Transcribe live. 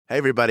Hey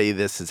everybody,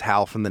 this is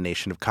Hal from the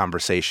Nation of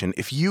Conversation.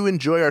 If you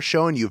enjoy our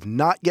show and you've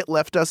not yet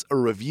left us a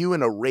review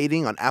and a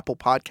rating on Apple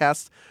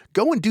Podcasts,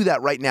 go and do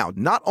that right now.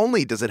 Not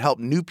only does it help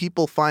new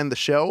people find the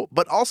show,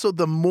 but also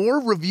the more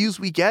reviews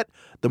we get,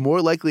 the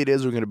more likely it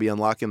is we're going to be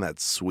unlocking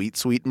that sweet,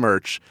 sweet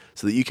merch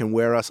so that you can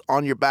wear us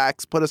on your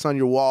backs, put us on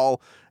your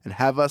wall, and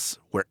have us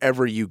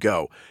wherever you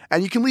go.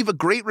 And you can leave a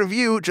great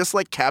review, just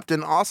like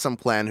Captain Awesome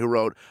Plan, who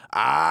wrote,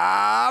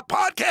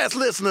 podcast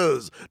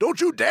listeners, don't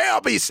you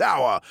dare be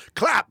sour.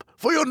 Clap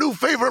for your new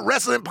favorite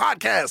wrestling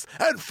podcast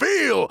and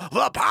feel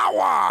the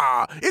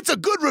power. It's a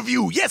good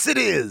review. Yes, it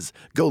is.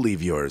 Go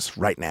leave yours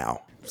right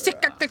now.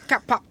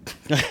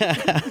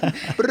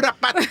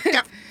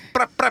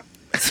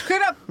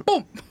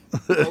 Boom.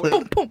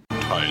 Boom, boom.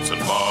 Tights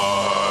and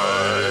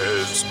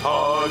Fights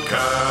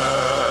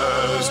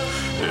Podcast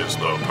is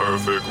the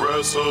perfect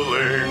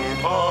wrestling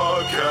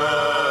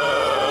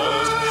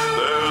podcast.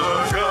 There's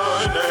a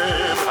guy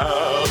named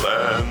Hal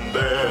and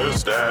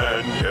there's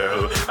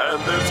Danielle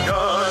and this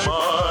guy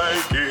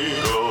Mike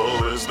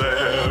Eagle is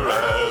there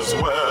as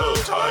well.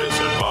 Tights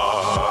and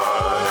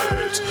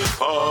Fights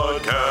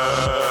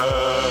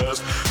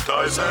Podcast.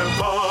 Tights and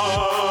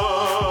Fights.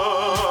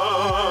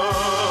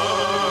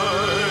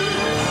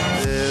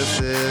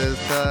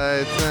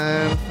 Tights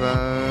and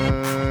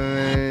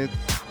Fights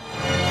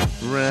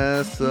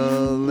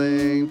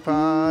Wrestling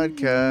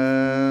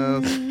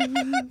Podcast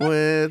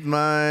with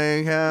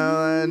Mike,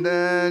 Hal, and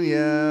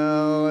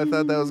Danielle. I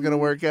thought that was going to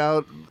work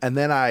out. And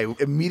then I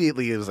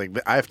immediately was like,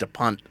 I have to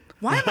punt.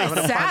 Why am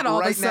I sad all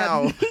right of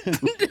a sudden?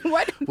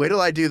 What? Wait till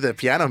I do the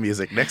piano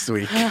music next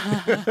week.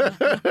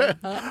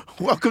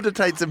 Welcome to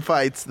Tights and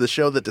Fights, the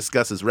show that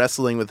discusses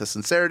wrestling with the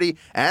sincerity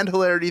and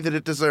hilarity that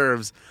it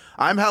deserves.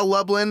 I'm Hal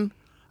Lublin.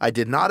 I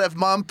did not have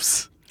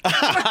mumps. And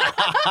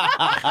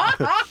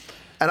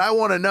I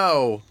want to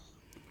know,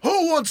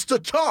 who wants to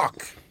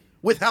talk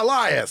with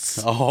Halias?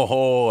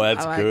 Oh,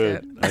 that's I like good.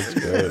 it. That's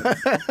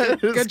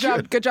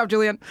good. Good job,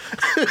 Julian.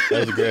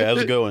 That's great.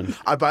 How's it going?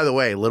 By the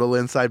way, little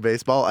inside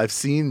baseball, I've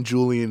seen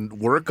Julian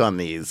work on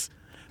these,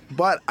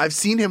 but I've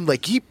seen him,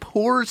 he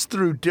pours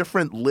through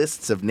different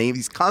lists of names.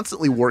 He's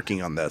constantly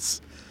working on this.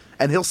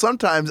 And he'll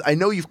sometimes, I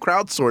know you've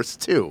crowdsourced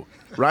too,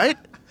 right?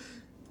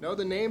 No,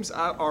 the names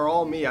are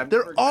all me.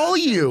 They're all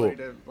you. I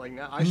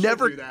should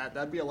do that.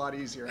 That'd be a lot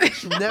easier.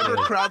 Never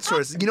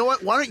crowdsource. You know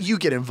what? Why don't you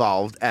get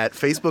involved at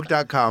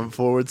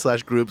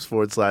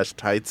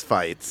facebook.com/groups/Tights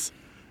Fights.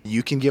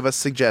 You can give us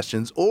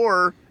suggestions,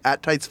 or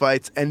at Tights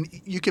Fights, and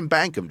you can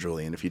bank them,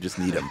 Julian, if you just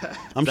need them.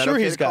 I'm sure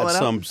okay he's to call got it out?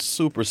 some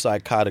super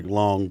psychotic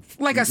long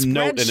Like a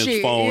note in his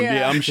spreadsheet, phone. yeah.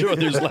 Yeah, I'm sure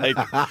there's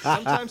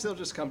Sometimes they'll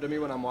just come to me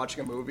when I'm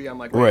watching a movie. I'm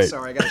like, wait, Right.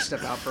 sorry, I gotta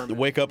step out for a minute.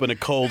 wake up in a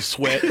cold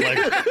sweat, like,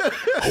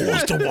 who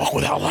wants to walk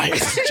without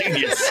lights?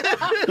 Genius.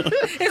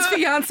 His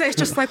fiance's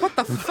just like, what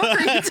the fuck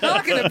are you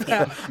talking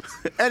about?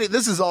 Eddie,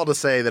 this is all to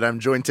say that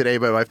I'm joined today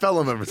by my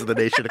fellow members of the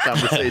Nation of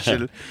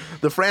Conversation,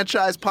 the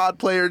franchise pod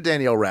player,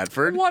 Danielle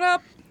Radford, What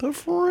up? The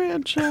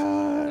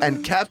franchise.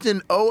 and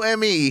Captain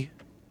OME,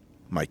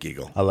 Mike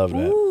Eagle. I love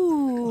that.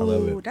 Ooh, I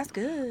love it. That's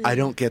good. I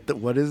don't get that.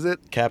 What is it?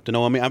 Captain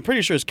O. I mean, I'm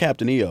pretty sure it's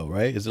Captain EO,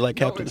 right? Is it like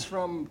No, Captain? it's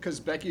because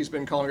Becky's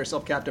been calling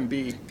herself Captain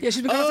B. Yeah,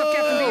 she's been calling herself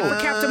Captain B for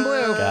Captain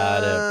Blue.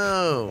 Got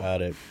Oh. it.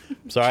 Got it.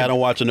 Sorry, I don't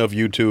watch enough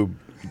YouTube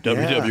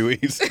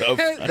WWE stuff.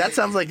 That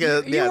sounds like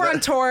a... You were on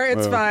tour.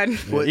 It's fine.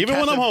 Well, Even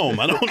when I'm Captain-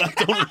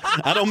 home,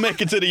 I don't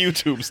make it to the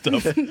YouTube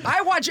stuff.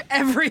 I watch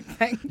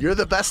everything. You're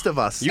the best of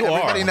us. You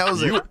Everybody are.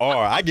 knows You it.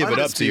 are. I give it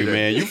up to you, Undisputed.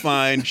 man. You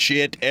find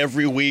shit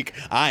every week.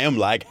 I am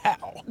like,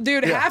 how?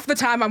 Dude, half the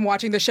time I'm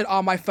watching this shit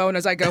on my phone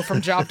as I go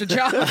from job to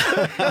job.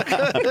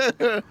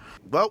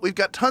 Well, we've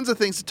got tons of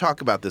things to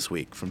talk about this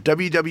week, from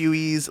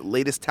WWE's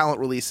latest talent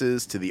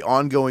releases to the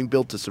ongoing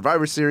build to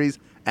Survivor Series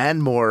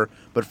and more.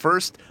 But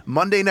first,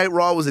 Monday Night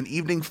Raw was an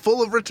evening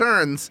full of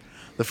returns,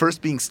 the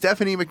first being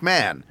Stephanie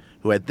McMahon,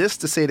 who had this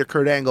to say to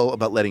Kurt Angle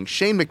about letting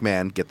Shane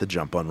McMahon get the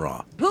jump on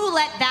Raw. Who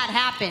let that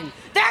happen?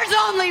 There's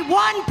only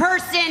one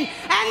person, and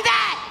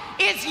that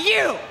is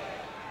you.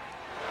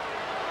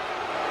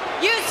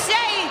 You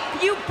say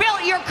you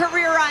built your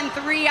career on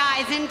 3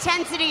 I's,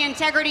 intensity,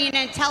 integrity, and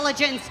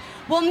intelligence.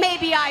 Well,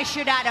 maybe I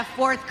should add a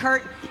fourth,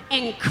 Kurt,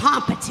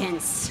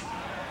 incompetence.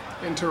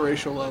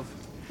 Interracial love.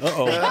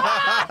 Uh-oh.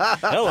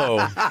 Hello.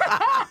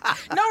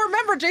 No,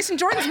 remember, Jason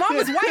Jordan's mom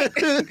was white.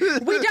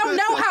 We don't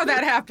know how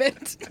that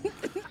happened.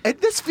 And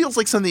this feels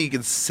like something you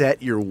can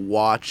set your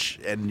watch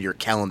and your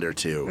calendar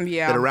to.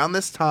 Yeah. That around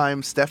this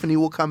time, Stephanie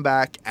will come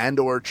back and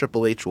or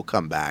Triple H will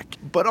come back.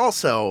 But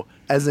also,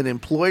 as an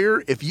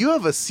employer, if you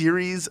have a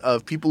series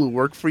of people who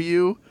work for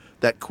you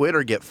that quit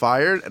or get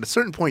fired, at a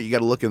certain point, you got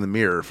to look in the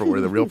mirror for where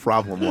the real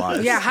problem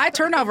lies. Yeah, high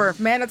turnover.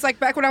 Man, it's like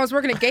back when I was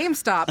working at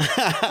GameStop.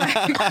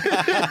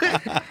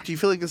 Do you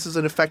feel like this is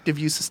an effective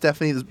use of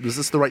Stephanie? Was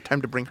this the right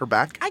time to bring her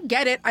back? I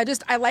get it.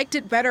 I liked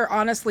it better,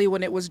 honestly,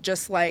 when it was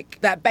just like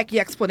that Becky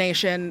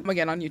explanation,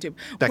 again, on YouTube.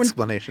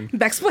 Explanation.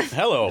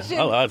 Hello.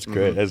 Oh, that's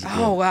great. That's good.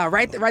 Oh wow!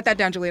 Write that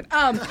down, Julian.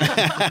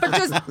 But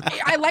just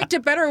I liked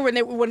it better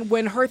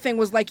when her thing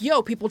was like,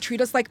 "Yo, people treat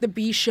us like the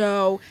B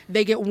show.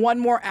 They get one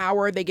more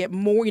hour. They get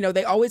more.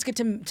 they always get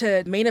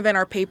to main event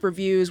our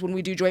pay-per-views when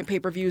we do joint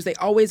pay-per-views. They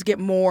always get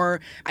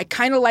more. I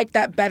kind of like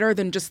that better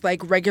than just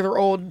like regular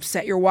old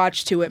set your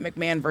watch to it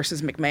McMahon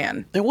versus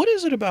McMahon. And what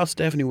is it about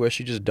Stephanie where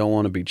she just don't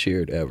want to be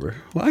cheered ever?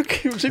 Like,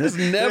 she just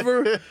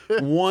never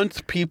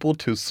wants people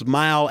to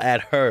smile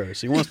at her.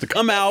 She wants to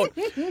come out,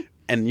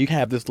 and you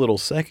have this little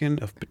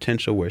second of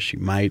potential where she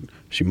might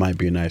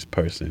be a nice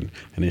person,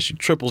 and then she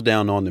triples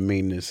down on the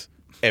meanness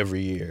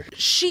every year.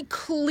 She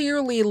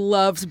clearly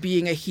loves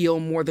being a heel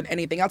more than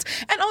anything else.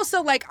 And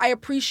also, like, I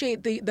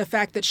appreciate the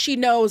fact that she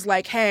knows,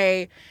 like,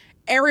 hey,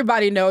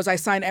 everybody knows I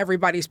sign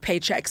everybody's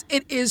paychecks.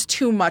 It is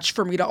too much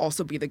for me to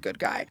also be the good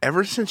guy.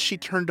 Ever since she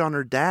turned on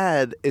her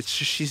dad, it's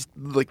just she's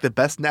like the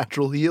best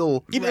natural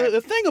heel. You know,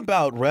 the thing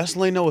about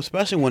wrestling, though,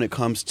 especially when it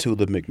comes to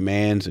the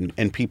McMahons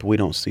and people we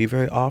don't see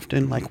very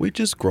often, like, we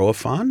just grow a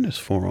fondness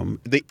for them.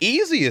 The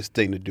easiest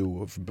thing to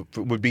do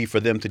would be for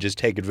them to just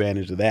take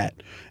advantage of that.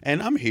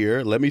 And I'm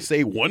here, let me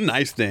say one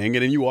nice thing,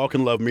 and then you all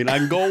can love me and I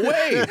can go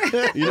away.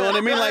 You know what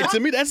I mean? Like, to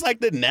me, that's like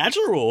the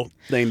natural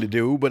thing to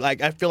do. But,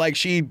 like, I feel like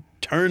she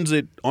turns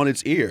it on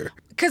its ear.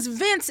 Because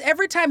Vince,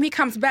 every time he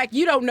comes back,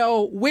 you don't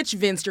know which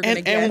Vince you're going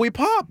to get. And we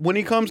pop. When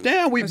he comes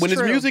down, when his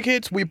true. music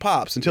hits, we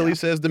pops until he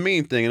says the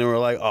mean thing. And then we're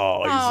like,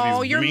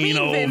 he's you're mean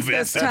old Vince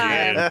this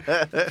time.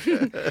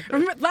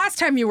 Remember, last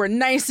time you were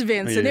nice,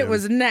 Vince, and it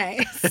was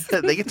nice.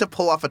 They get to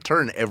pull off a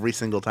turn every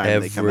single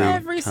time they come out.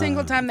 Every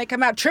single time they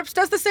come out. Trips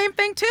does the same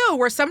thing, too,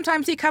 where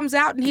sometimes he comes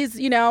out and he's,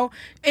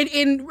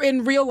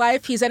 in real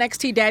life, he's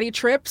NXT Daddy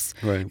Trips.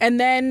 Right. And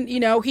then,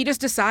 he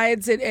just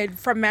decides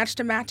from match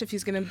to match if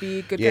he's going to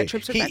be good guy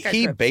Trips or bad guy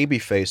Trips.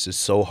 Babyface is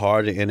so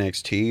hard in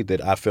NXT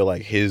that I feel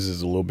like his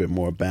is a little bit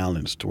more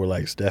balanced, where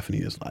like Stephanie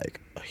is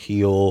like a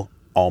heel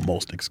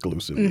almost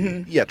exclusively.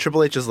 Mm-hmm. Yeah,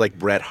 Triple H is like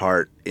Bret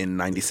Hart in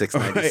 96,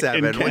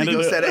 97. Right, when he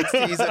goes to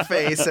NXT, he's a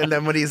face, and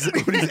then when he's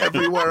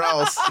everywhere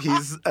else,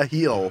 he's a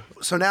heel.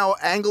 So now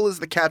Angle is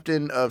the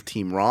captain of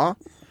Team Raw,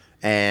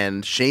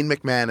 and Shane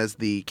McMahon is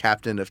the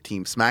captain of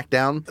Team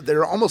SmackDown. There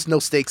are almost no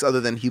stakes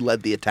other than he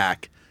led the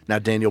attack. Now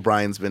Daniel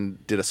Bryan's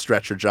did a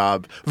stretcher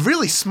job.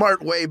 Really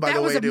smart way, by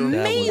the way, to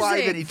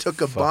imply that he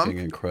took a bump. Fucking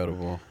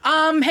incredible.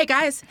 Hey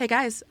guys.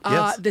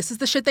 Yes. This is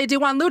the shit they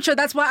do on Lucha.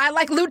 That's why I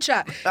like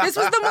Lucha. This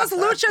was the most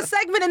Lucha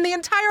segment in the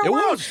entire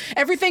world. Was.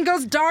 Everything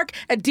goes dark.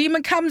 A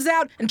demon comes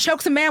out and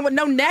chokes a man with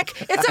no neck.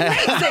 It's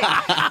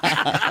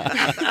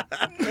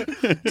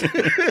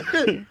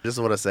amazing. Just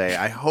want to say,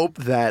 I hope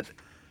that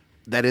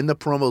in the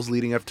promos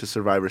leading up to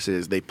Survivor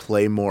Series, they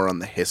play more on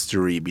the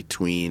history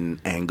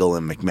between Angle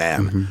and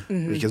McMahon.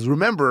 Mm-hmm. Because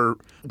remember,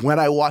 when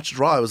I watched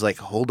Raw, I was like,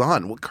 hold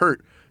on,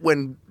 Kurt,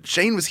 when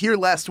Shane was here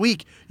last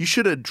week, you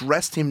should have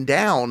dressed him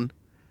down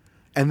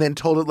and then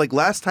told it, like,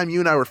 last time you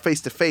and I were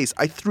face-to-face,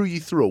 I threw you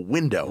through a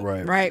window.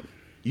 Right.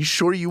 You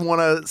sure you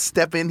want to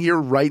step in here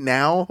right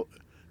now?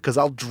 Because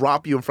I'll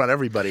drop you in front of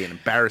everybody and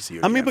embarrass you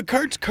again. I mean, but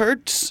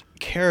Kurt's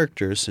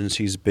character, since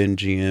he's been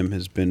GM,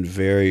 has been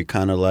very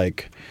kind of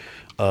like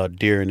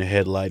deer in the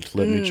headlights.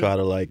 Let me try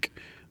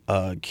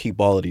to keep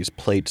all of these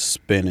plates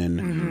spinning.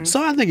 Mm-hmm.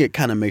 So I think it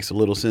kind of makes a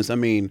little sense. I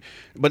mean,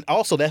 but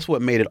also that's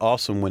what made it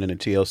awesome when in a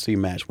TLC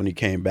match when he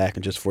came back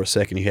and just for a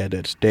second he had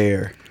that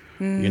stare,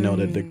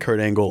 the Kurt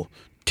Angle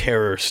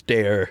terror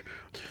stare.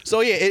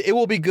 So yeah, it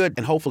will be good,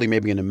 and hopefully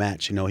maybe in the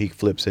match, he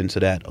flips into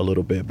that a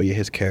little bit. But yeah,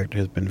 his character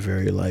has been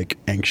very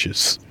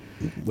anxious.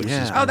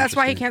 That's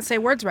why he can't say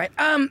words right.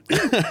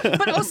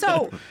 But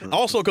also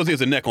because he has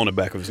a neck on the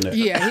back of his neck.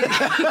 Yeah,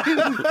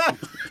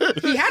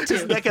 he had to.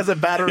 His neck has a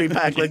battery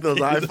pack like those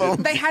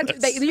iPhones. They had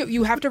to.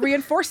 You have to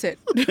reinforce it.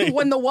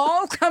 When the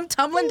walls come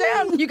tumbling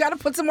down, you got to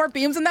put some more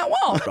beams in that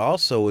wall. But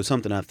also, it's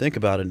something I think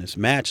about in this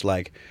match,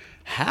 like,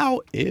 how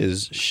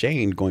is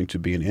Shane going to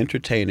be an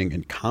entertaining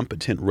and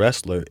competent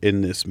wrestler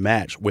in this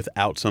match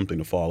without something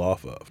to fall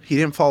off of? He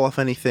didn't fall off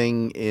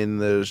anything in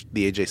the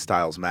AJ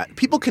Styles match.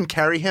 People can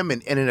carry him,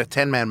 and in a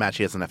 10-man match,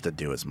 he doesn't have to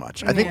do as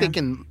much. I think they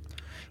can.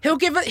 He'll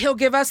give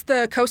us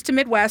the coast to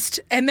Midwest,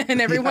 and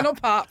then everyone will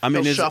pop. I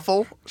mean,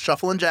 shuffle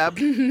and jab.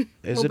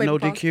 Is it no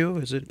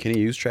DQ? Is it? Can he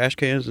use trash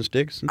cans and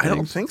sticks? And I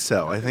don't think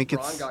so. I think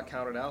Braun got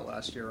counted out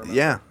last year. Remember?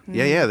 Yeah.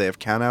 They have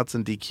countouts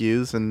and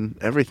DQs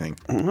and everything.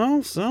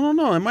 Well, so I don't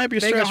know. It might be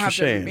a stretch for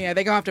Shane. They're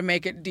gonna have to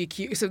make it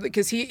DQ, so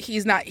because he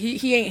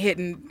ain't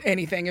hitting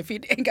anything if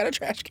he ain't got a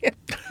trash can.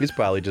 He's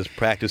probably just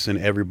practicing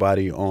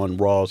everybody on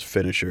Raw's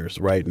finishers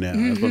right now.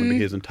 That's going to be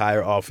his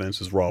entire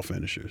offense is Raw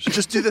finishers.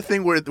 Just do the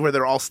thing where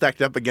they're all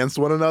stacked up against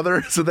one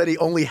another, so that he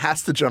only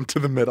has to jump to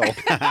the middle.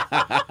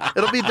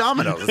 It'll be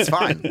dominoes. It's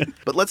fine.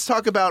 But let's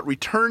talk about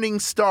returning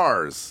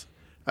stars,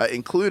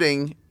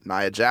 including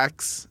Nia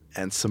Jax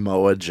and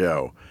Samoa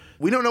Joe.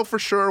 We don't know for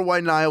sure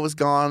why Nia was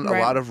gone. Right.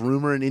 A lot of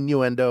rumor and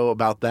innuendo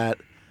about that.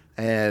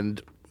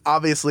 And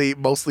obviously,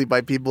 mostly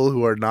by people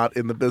who are not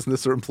in the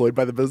business or employed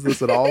by the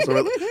business at all.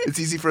 So it's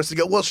easy for us to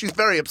go, well, she's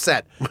very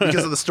upset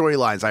because of the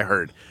storylines I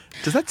heard.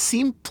 Does that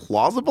seem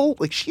plausible?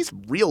 Like, she's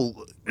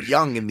real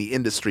young in the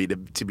industry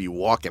to be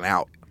walking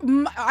out.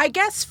 I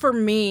guess for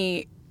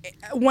me,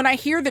 when I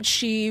hear that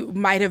she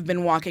might have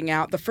been walking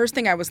out, the first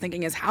thing I was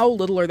thinking is how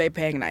little are they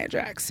paying Nia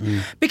Jax?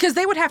 Because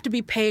they would have to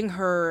be paying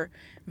her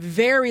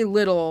very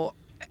little,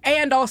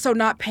 and also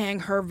not paying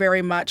her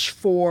very much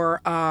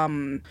for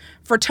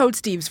Toad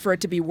Steves for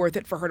it to be worth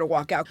it for her to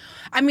walk out.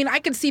 I mean, I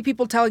could see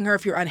people telling her,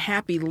 if you're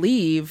unhappy,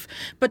 leave,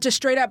 but to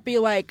straight up be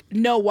like,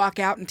 no, walk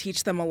out and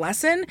teach them a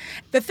lesson.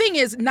 The thing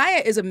is, Nia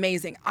is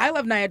amazing. I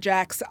love Nia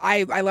Jax.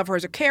 I love her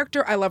as a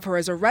character. I love her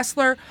as a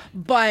wrestler,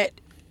 but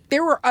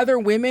there were other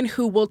women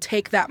who will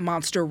take that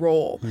monster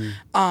role.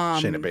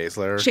 Shayna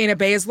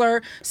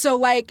Baszler. So,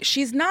 like,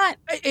 she's not...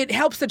 It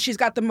helps that she's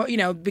got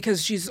the...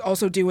 because she's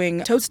also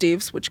doing Toad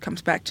Steves, which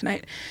comes back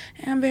tonight.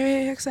 And I'm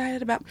very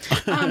excited about.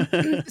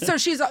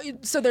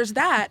 So there's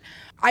that.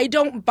 I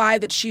don't buy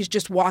that she's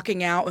just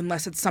walking out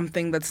unless it's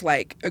something that's,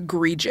 like,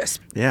 egregious.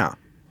 Yeah.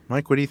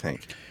 Mike, what do you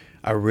think?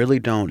 I really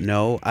don't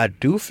know. I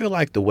do feel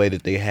like the way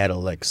that they had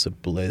Alexa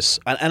Bliss,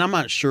 and I'm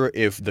not sure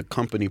if the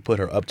company put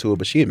her up to it,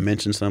 but she had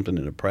mentioned something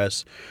in the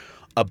press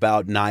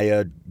about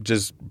Nia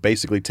just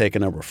basically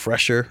taking a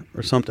refresher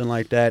or something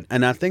like that.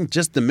 And I think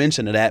just the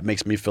mention of that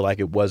makes me feel like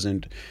it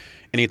wasn't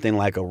anything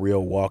like a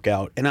real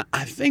walkout. And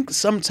I think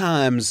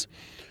sometimes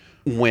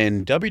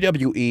when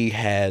WWE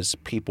has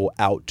people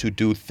out to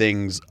do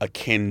things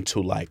akin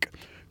to like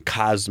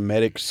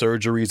cosmetic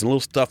surgeries and little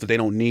stuff that they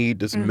don't need,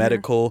 this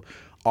medical,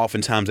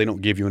 oftentimes they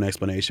don't give you an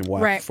explanation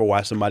for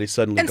why somebody's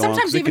suddenly gone. And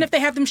sometimes even if they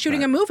have them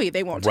shooting a movie,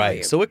 they won't tell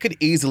you. So it could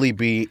easily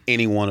be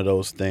any one of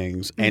those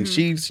things. And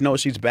she's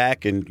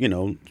back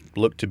and,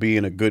 looked to be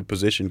in a good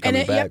position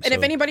coming back. And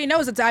if anybody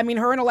knows,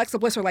 her and Alexa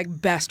Bliss are like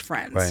best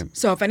friends. Right.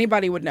 So if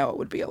anybody would know, it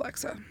would be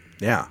Alexa.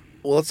 Yeah.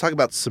 Well, let's talk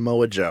about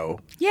Samoa Joe.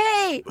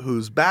 Yay!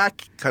 Who's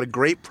back, cut a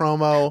great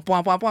promo.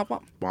 Womp, womp, womp,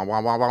 womp. Womp,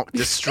 womp, womp, womp.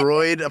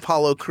 Destroyed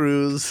Apollo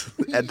Crews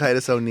and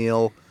Titus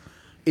O'Neil.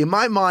 In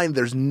my mind,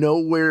 there's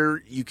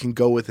nowhere you can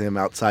go with him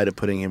outside of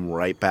putting him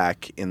right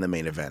back in the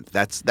main event.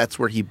 That's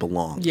where he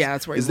belongs. Yeah,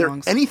 that's where he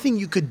belongs. Is there anything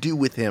you could do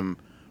with him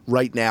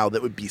right now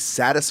that would be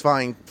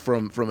satisfying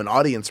from an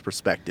audience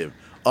perspective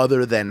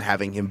other than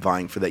having him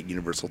vying for that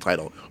Universal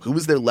title? Who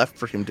is there left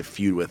for him to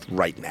feud with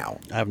right now?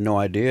 I have no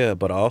idea,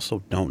 but I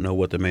also don't know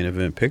what the main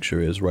event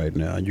picture is right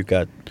now. You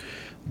got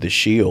The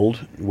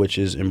Shield, which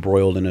is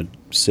embroiled in a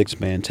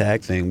 6-man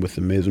tag thing with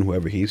The Miz and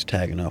whoever he's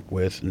tagging up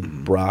with.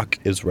 And Brock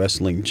is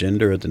wrestling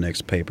Jinder at the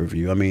next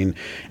pay-per-view. And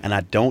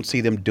I don't see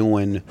them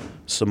doing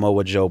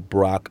Samoa Joe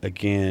Brock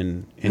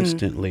again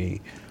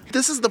instantly.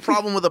 This is the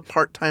problem with a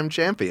part-time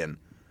champion.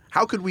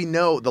 How could we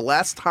know? The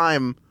last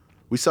time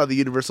we saw the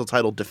Universal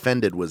title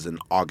defended was in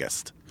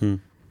August.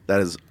 That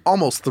is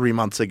almost 3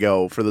 months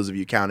ago, for those of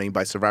you counting.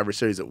 By Survivor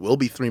Series, it will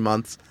be 3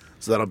 months.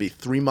 So that'll be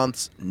 3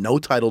 months, no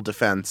title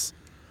defense.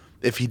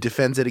 If he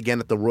defends it again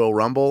at the Royal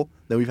Rumble,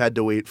 then we've had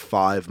to wait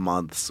 5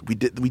 months. We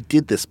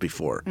did this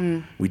before.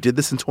 We did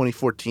this in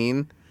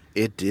 2014.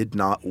 It did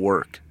not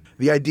work.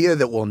 The idea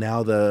that,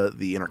 now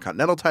the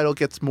Intercontinental title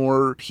gets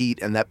more heat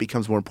and that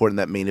becomes more important,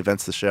 that main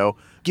events the show,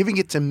 giving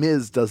it to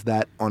Miz does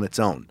that on its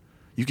own.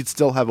 You could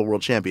still have a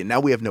world champion. Now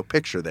we have no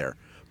picture there.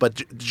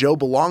 But Joe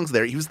belongs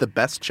there. He was the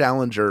best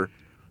challenger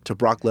to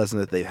Brock Lesnar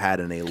that they've had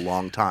in a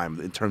long time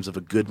in terms of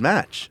a good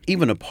match.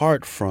 Even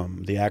apart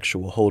from the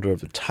actual holder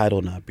of the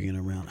title not being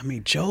around,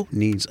 Joe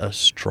needs a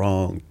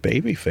strong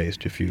babyface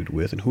to feud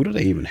with, and who do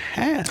they even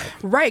have?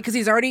 Right, because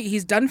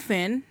he's done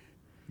Finn.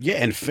 Yeah,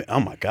 and Finn,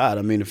 oh my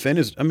God, Finn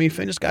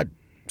just got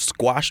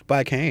squashed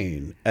by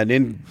Kane, and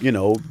then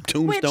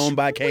tombstone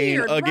by Kane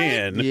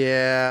again. Right?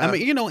 Yeah,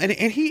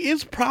 and he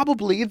is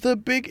probably the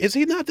big. Is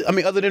he not?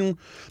 Other than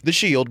the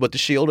Shield, but the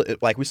Shield,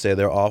 like we said,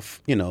 they're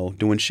off,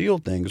 doing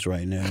Shield things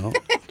right now.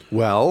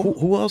 Well,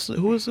 who else?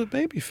 Who is a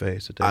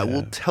babyface? That I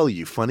will tell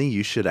you. Funny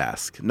you should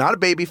ask. Not a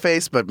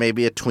babyface, but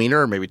maybe a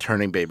tweener, or maybe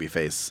turning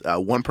babyface.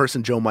 One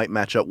person Joe might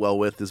match up well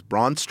with is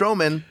Braun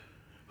Strowman,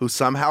 who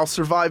somehow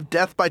survived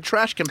death by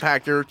trash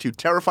compactor to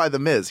terrify the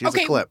Miz. Here's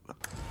a clip.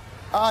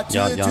 Y'all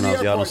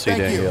don't see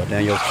Danielle.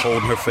 Danielle's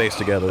holding her face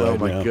together right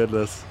now. Oh my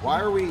goodness!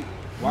 Why are we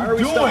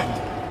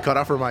stopped? Cut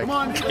off her mic. Come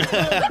on. Hey,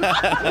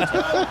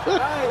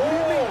 what do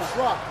you mean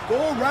truck? Go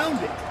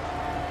around it.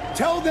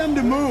 Tell them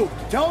to move.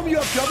 Tell them you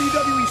have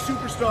WWE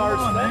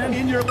superstars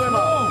in your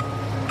limo.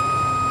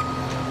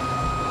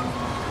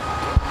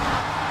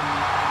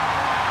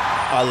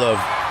 I love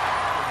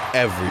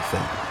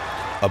everything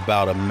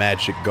about a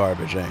magic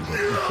garbage angle.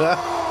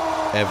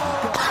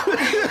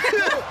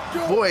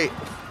 Everything. Boy,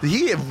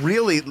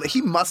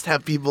 he must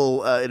have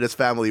people in his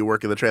family who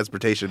work in the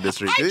transportation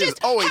industry. He's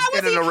always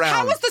in and around.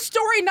 How is the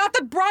story not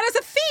that Braun is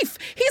a thief?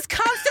 He's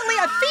constantly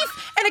a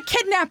thief and a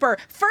kidnapper.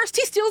 First,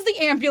 he steals the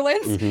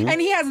ambulance, and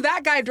he has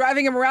that guy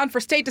driving him around from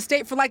state to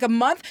state for like a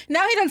month.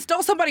 Now he done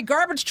stole somebody's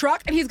garbage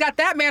truck, and he's got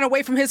that man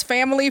away from his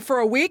family for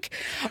a week.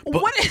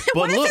 What is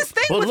this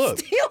thing with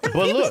stealing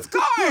people's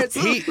cars?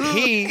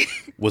 He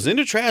was in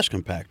the trash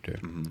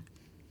compactor.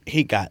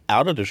 He got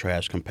out of the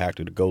trash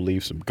compactor to go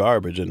leave some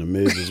garbage in the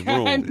Miz's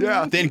room.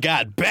 Then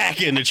got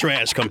back in the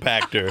trash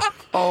compactor.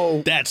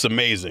 Oh, that's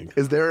amazing.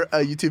 Is there a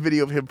YouTube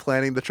video of him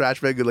planning the trash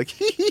bag? Like,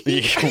 oh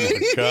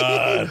my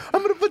God.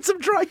 I'm going to put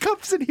some trash dry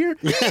cups in here.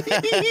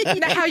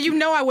 Now, how you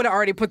know I would have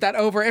already put that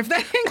over if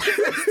that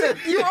existed.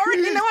 You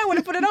already know I would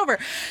have put it over.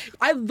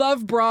 I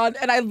love Braun,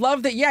 and I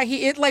love that. Yeah,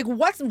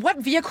 what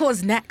vehicle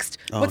is next?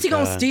 What's he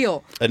gonna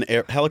steal? An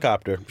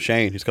helicopter.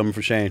 Shane. He's coming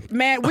for Shane.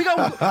 Man, we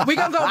gonna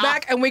go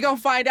back and we gonna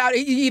find out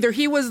either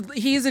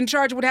he's in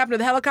charge of what happened to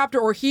the helicopter,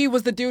 or he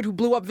was the dude who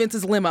blew up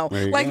Vince's limo.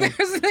 Like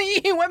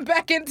he went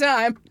back in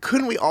time.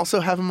 Couldn't we also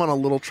have him on a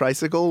little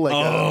tricycle?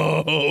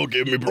 Like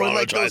give me Braun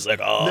on a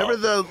tricycle. Remember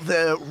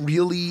the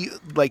really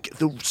like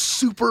the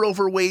super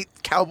overweight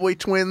cowboy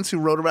twins who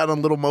rode around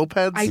on little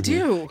mopeds? I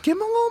do. Give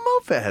him a little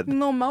moped. A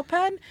little moped,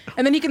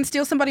 and then he can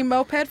steal somebody's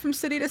moped from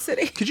city to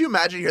city. Could you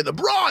imagine? You hear the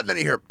Braun, then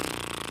you hear.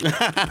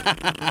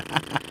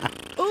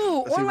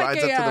 Ooh, As he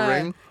rides up to the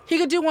ring. He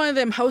could do one of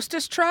them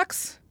Hostess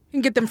trucks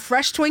and get them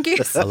fresh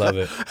Twinkies. I love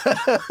it.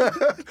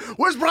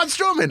 Where's Braun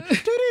Strowman?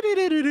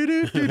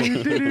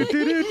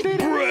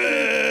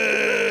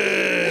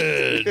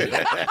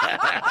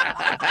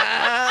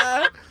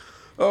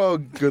 Oh,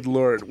 good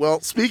Lord.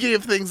 Well, speaking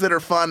of things that are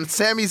fun,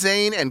 Sami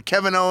Zayn and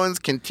Kevin Owens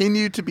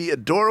continue to be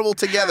adorable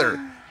together.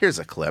 Here's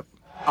a clip.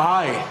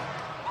 I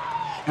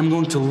am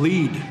going to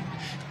lead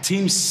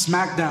Team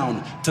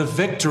SmackDown to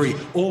victory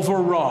over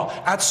Raw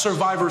at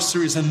Survivor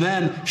Series, and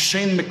then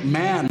Shane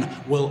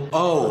McMahon will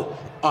owe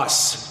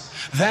us.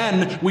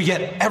 Then we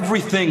get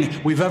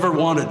everything we've ever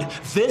wanted.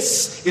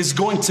 This is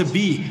going to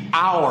be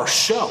our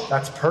show.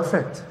 That's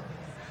perfect.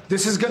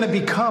 This is going to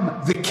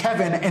become the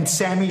Kevin and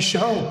Sami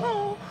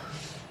show.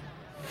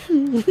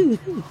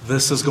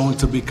 This is going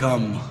to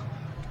become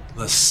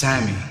the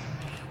Sami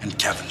and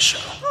Kevin show.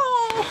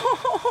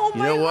 Oh,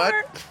 You know what?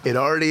 It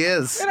already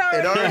is.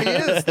 It already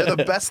is. They're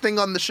the best thing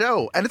on the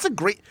show. And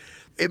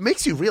it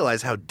makes you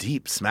realize how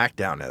deep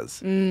SmackDown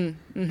is.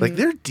 Like,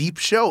 they're a deep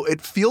show.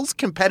 It feels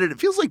competitive.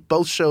 It feels like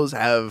both shows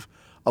have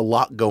a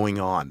lot going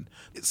on.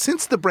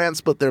 Since the brand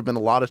split, there have been a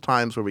lot of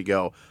times where we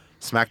go,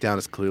 SmackDown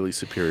is clearly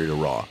superior to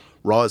Raw.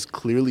 Raw is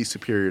clearly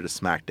superior to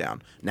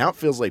SmackDown. Now it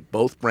feels like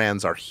both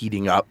brands are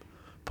heating up,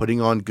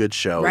 putting on good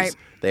shows. Right.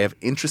 They have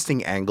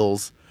interesting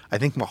angles. I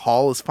think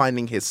Mahal is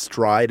finding his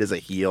stride as a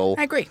heel.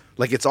 I agree.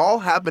 Like, it's all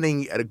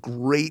happening at a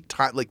great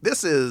time. Like,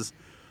 this is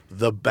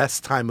the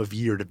best time of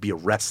year to be a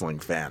wrestling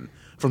fan.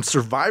 From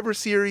Survivor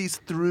Series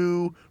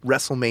through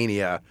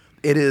WrestleMania,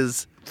 it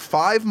is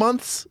 5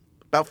 months,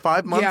 about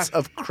 5 months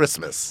of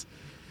Christmas.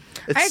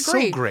 It's I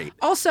agree. so great.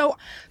 Also,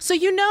 so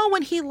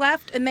when he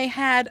left and they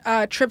had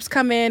Trips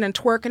come in and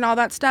twerk and all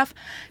that stuff,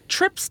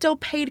 Trips still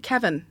paid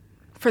Kevin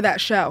for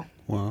that show.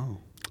 Wow.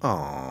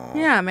 Aww.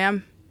 Yeah,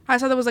 man. I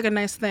thought that was like a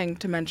nice thing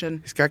to mention.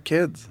 He's got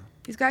kids.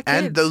 He's got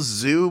kids. And those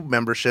zoo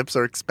memberships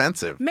are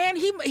expensive. Man,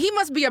 he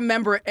must be a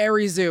member at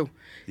every zoo.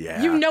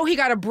 Yeah. You know he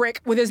got a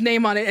brick with his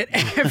name on it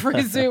at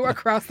every zoo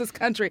across this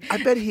country.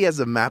 I bet he has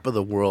a map of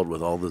the world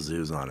with all the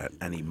zoos on it,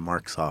 and he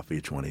marks off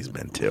each one he's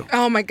been to.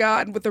 Oh, my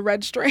God, with the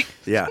red string.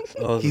 Yeah.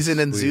 Oh, He's an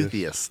that's sweet.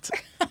 enthusiast.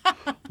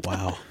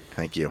 Wow.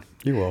 Thank you.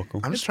 You're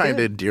welcome. I'm just trying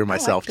to endear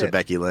myself to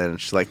Becky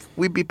Lynch. She's like,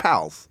 we'd be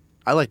pals.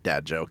 I like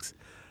dad jokes.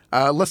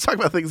 Let's talk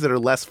about things that are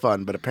less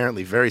fun, but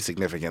apparently very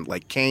significant,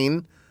 like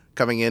Kane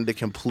coming in to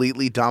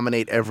completely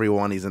dominate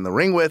everyone he's in the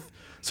ring with.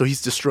 So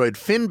he's destroyed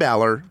Finn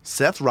Balor,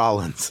 Seth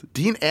Rollins,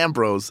 Dean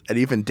Ambrose, and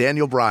even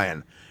Daniel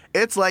Bryan.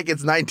 It's like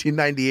it's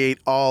 1998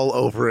 all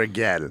over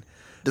again.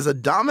 Does a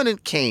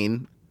dominant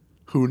Kane,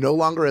 who no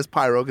longer has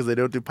pyro because they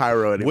don't do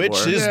pyro anymore.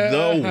 Which is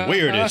the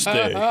weirdest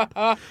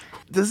thing.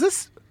 Does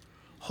this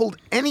hold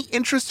any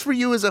interest for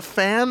you as a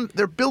fan?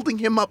 They're building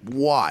him up.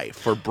 Why?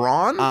 For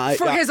Braun?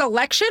 For his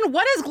election?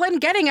 What is Glenn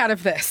getting out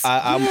of this?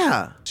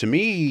 Yeah. To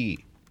me,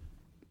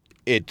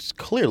 it's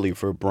clearly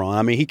for Braun.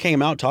 I mean, he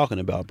came out talking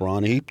about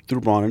Braun, and he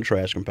threw Braun in the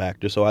trash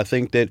compactor. So I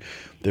think that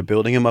they're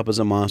building him up as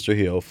a monster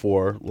heel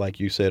for, like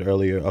you said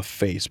earlier, a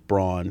face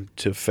Braun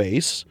to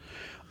face.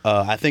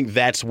 I think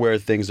that's where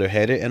things are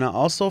headed. And I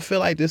also feel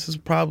like this is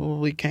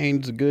probably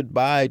Kane's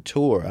goodbye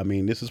tour. I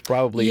mean, this is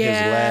probably his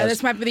last.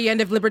 This might be the end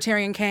of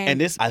Libertarian Kane.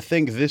 And I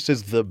think this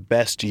is the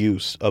best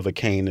use of a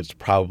Kane that's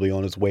probably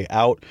on his way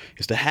out,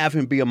 is to have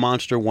him be a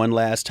monster one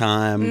last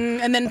time.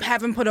 And then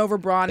have him put over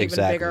Braun even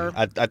bigger.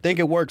 I think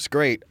it works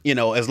great,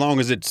 as long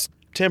as it's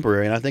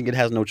temporary, and I think it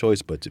has no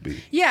choice but to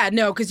be. Yeah,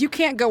 no, because you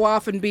can't go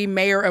off and be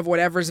mayor of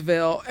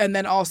whateversville and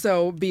then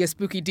also be a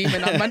spooky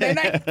demon on Monday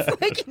nights.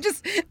 Like,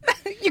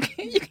 you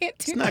can't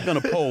do It's not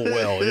going to poll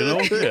well,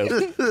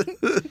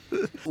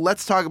 Yeah.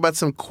 Let's talk about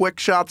some quick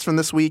shots from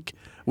this week.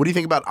 What do you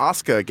think about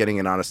Asuka getting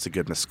an honest to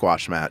goodness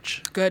squash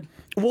match? Good.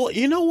 Well,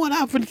 you know what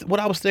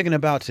I was thinking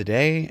about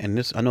today,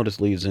 and I know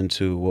this leads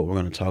into what we're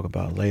going to talk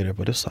about later,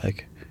 but it's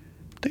like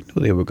they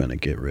knew they were going to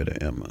get rid of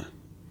Emma.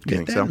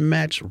 Did that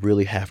match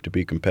really have to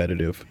be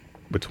competitive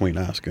between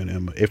Asuka and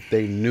Emma if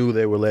they knew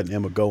they were letting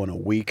Emma go in a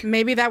week?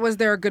 Maybe that was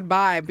their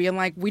goodbye, being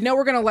like, we know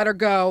we're going to let her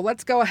go.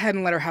 Let's go ahead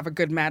and let her have a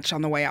good match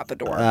on the way out the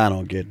door. I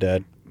don't get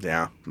that.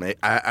 Yeah,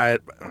 I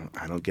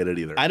don't get it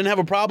either. I didn't have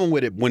a problem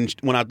with it when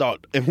I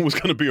thought Emma was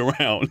going to be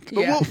around.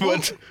 Yeah.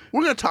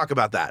 We're going to talk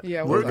about that.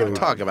 Yeah, we're going to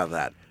talk about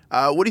that.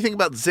 What do you think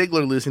about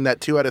Ziggler losing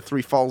that 2 out of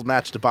 3 falls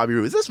match to Bobby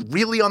Roode? Is this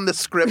really on this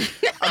script?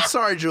 I'm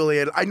sorry,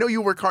 Julian. I know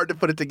you work hard to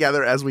put it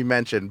together, as we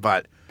mentioned,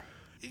 but...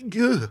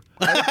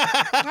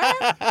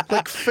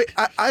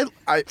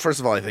 First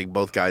of all, I think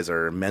both guys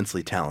are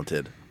immensely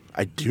talented.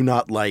 I do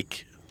not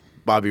like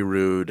Bobby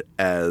Roode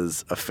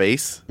as a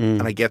face,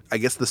 and I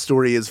guess the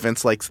story is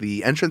Vince likes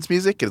the entrance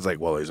music. It's like,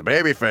 well, he's a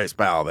babyface,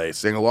 pal. They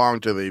sing along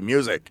to the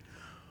music.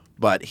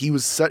 But he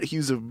was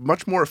a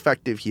much more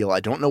effective heel. I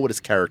don't know what his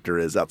character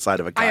is outside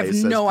of a guy who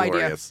says no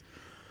glorious.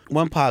 idea.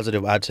 One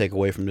positive I take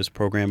away from this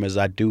program is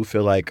I do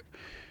feel like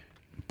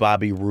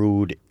Bobby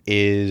Roode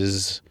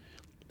is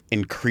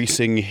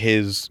increasing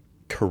his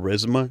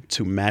charisma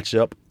to match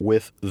up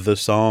with the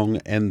song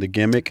and the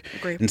gimmick.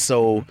 Agreed. And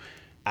so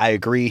I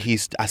agree.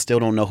 I still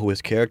don't know who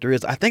his character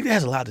is. I think that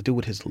has a lot to do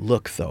with his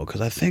look, though,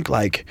 because I think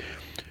like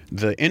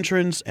the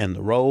entrance and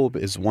the robe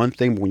is one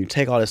thing, but when you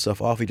take all that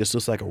stuff off, he just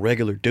looks like a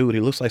regular dude.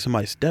 He looks like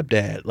somebody's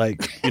stepdad,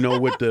 like, you know,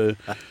 with the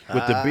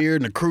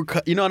beard and the crew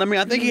cut. You know what I mean?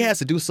 I think he has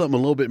to do something a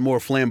little bit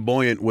more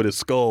flamboyant with his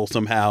skull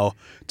somehow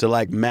to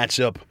like match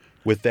up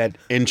with that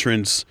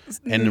entrance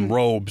and the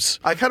robes.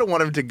 I kind of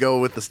want him to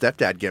go with the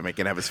stepdad gimmick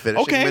and have his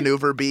finishing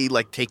maneuver be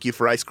like take you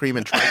for ice cream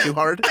and try too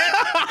hard.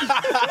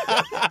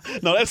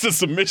 No, that's a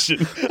submission.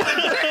 Hey,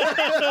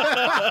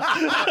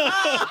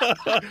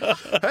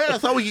 I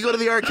thought we could go to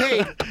the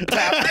arcade.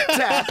 Tap,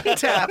 tap,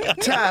 tap,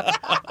 tap.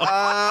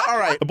 All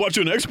right. I bought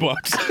you an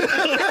Xbox.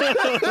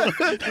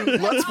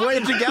 Let's play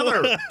it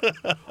together.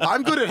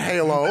 I'm good at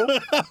Halo.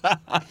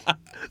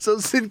 So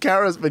Sin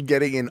Cara's been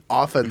getting in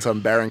offense on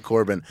Baron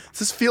Corbin. Does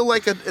this feel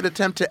like an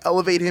attempt to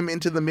elevate him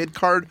into the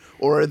mid-card,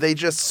 or are they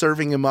just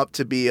serving him up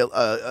to be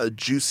a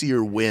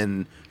juicier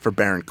win for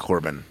Baron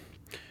Corbin?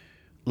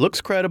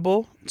 Looks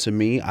credible to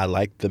me. I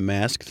like the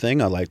mask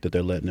thing. I like that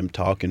they're letting him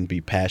talk and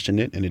be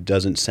passionate, and it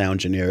doesn't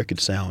sound generic.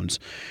 It sounds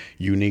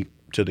unique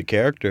to the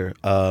character.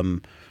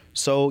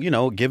 So, you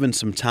know, given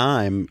some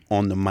time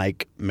on the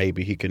mic,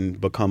 maybe he can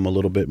become a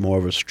little bit more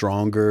of a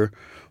stronger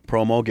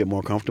promo, get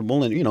more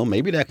comfortable, and, you know,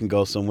 maybe that can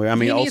go somewhere. I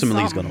mean,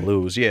 ultimately he's going to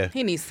lose. Yeah,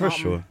 he needs for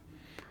something. sure.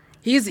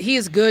 He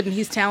is good and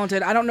he's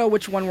talented. I don't know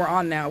which one we're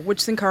on now.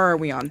 Which Sin Cara are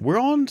we on? We're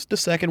on the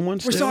second one.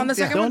 We're still on the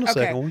second one? Still on the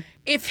second one.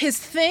 If his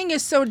thing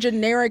is so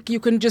generic,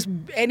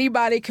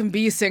 anybody can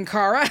be Sin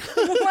Cara.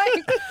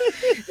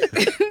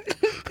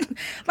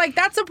 like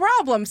that's a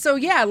problem. So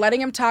yeah,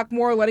 letting him talk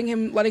more, letting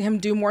him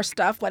do more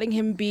stuff, letting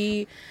him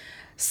be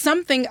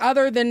something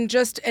other than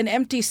just an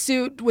empty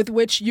suit with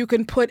which you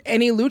can put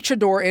any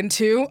luchador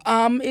into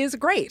is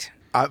great.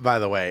 By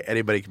the way,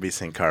 anybody can be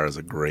Sin Cara is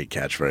a great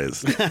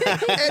catchphrase.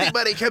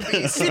 Anybody can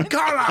be Sin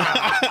Cara.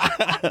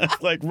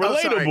 Like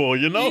relatable,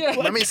 you know? Yeah.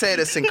 Let me say it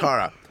as Sin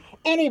Cara.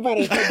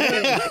 Anybody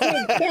can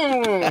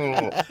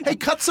Hey,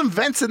 cut some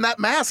vents in that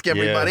mask,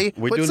 everybody.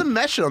 Yeah, Put some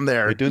mesh on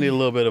there. We do need a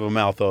little bit of a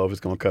mouth though if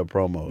it's going to cut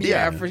promos.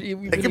 Yeah,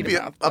 it could be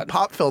a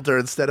pop filter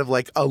instead of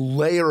like a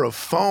layer of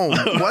foam.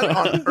 What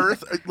on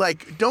earth?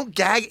 Like, don't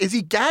gag. Is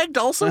he gagged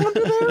also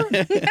under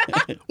there?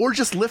 Or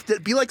just lift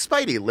it. Be like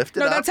Spidey. Lift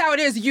it up. No, that's how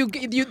it is.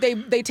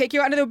 They take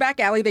you out into the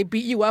back alley. They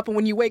beat you up, and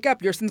when you wake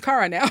up, you're Sin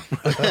Cara now.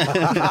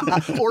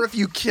 Or if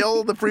you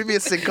kill the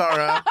previous Sin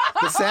Cara,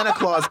 the Santa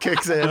Claus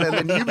kicks in,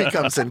 and then you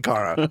become Sin Cara.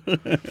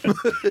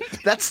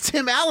 That's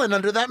Tim Allen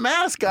under that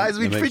mask, guys.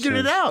 We figured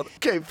it out.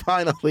 Okay,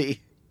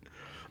 finally.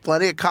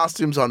 Plenty of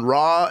costumes on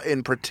Raw.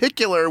 In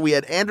particular, we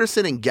had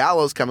Anderson and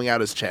Gallows coming out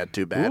as Chad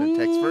Too Bad and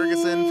Tex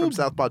Ferguson from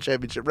Southpaw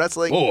Championship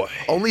Wrestling. Boy.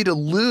 Only to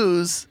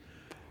lose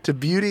to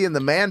Beauty and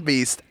the Man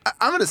Beast.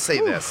 I'm going to say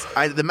this.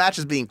 The match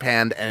is being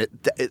panned, and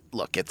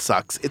look, it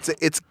sucks. It's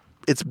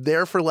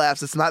there for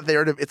laughs. It's not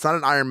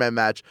an Iron Man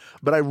match,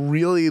 but I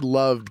really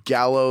loved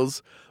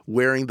Gallows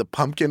wearing the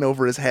pumpkin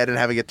over his head and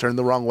having it turned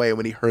the wrong way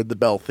when he heard the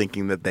bell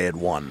thinking that they had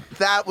won.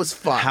 That was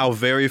fun. How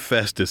very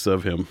Festus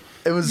of him.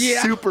 It was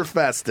super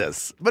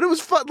Festus. But it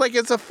was fun. Like,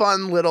 it's a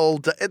fun little...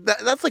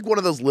 That's like one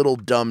of those little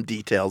dumb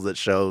details that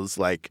shows,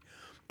 like,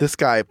 this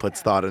guy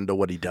puts thought into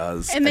what he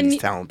does, and he's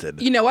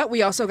talented. You know what?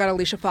 We also got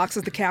Alicia Fox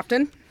as the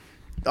captain.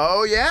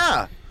 Oh,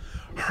 yeah.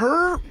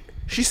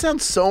 She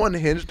sounds so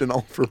unhinged in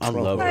all of her promos. I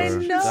love her. I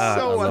know. God,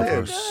 So I love her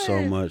unhinged.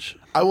 so much.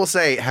 I will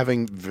say,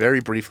 having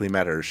very briefly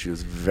met her, she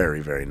was very,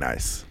 very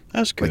nice.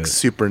 That's good. Like,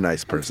 super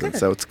nice person.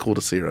 So it's cool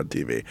to see her on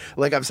TV.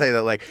 Like, I'm saying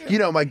that, like, you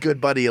know, my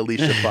good buddy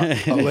Alicia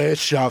Fox.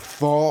 Alicia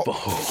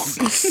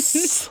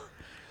Fox.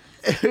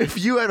 If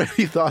you have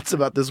any thoughts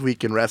about this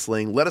week in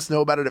wrestling, let us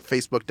know about it at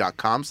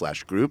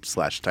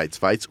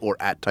facebook.com/group/TightsFights or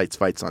at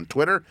TightsFights on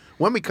Twitter.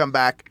 When we come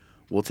back,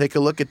 we'll take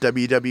a look at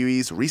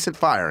WWE's recent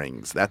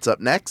firings. That's up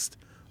next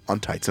on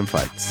Tights and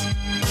Fights.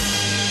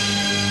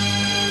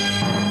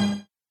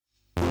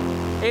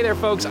 Hey there,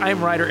 folks.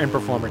 I'm writer and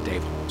performer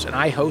Dave Holmes, and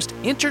I host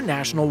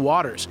International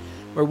Waters,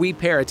 where we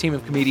pair a team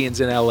of comedians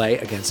in LA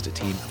against a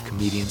team of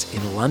comedians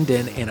in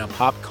London in a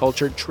pop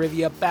culture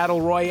trivia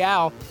battle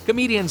royale.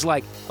 Comedians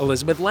like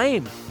Elizabeth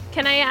Lame.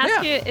 Can I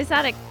ask you, is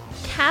that a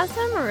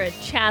chasm or a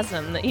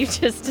chasm that you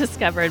just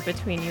discovered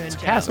between you and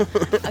Joe? Chasm.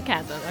 A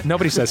chasm. Okay.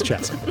 Nobody says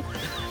chasm.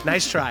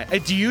 Nice try.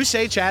 Do you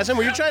say chasm?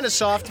 Were you trying to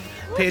soft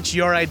pitch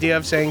your idea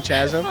of saying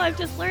chasm? Well, I've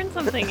just learned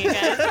something, you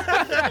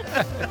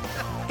guys.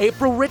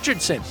 April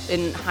Richardson.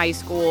 In high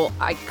school,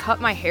 I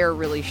cut my hair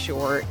really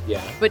short.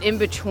 Yeah. But in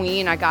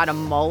between, I got a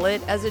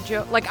mullet as a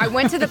joke. Like, I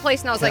went to the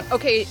place and I was like,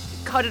 okay,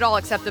 cut it all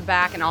except the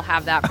back, and I'll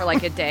have that for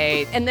like a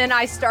day. And then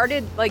I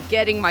started like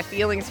getting my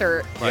feelings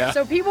hurt. Yeah.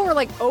 So people were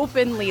like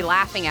openly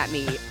laughing at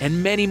me.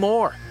 And many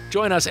more.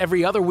 Join us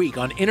every other week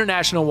on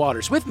International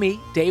Waters with me,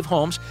 Dave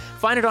Holmes.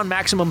 Find it on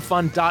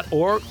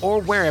MaximumFun.org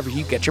or wherever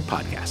you get your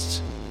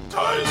podcasts.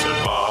 Tyson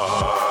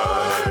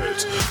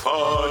Bites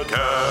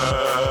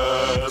Podcast.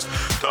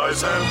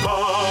 Tyson Bites.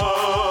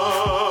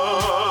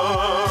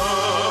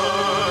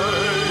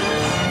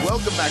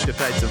 Welcome back to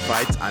Fights and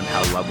Fights. I'm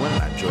Hal Lublin.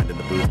 I'm joined in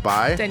the booth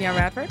by Danielle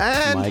Radford.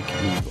 and Mike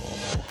Eagle.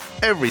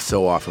 every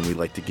so often we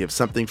like to give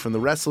something from the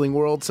wrestling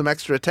world some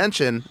extra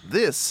attention.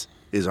 This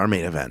is our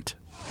main event.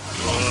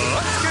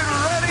 Let's get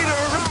ready to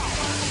rock.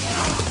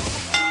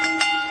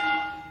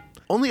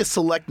 Only a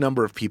select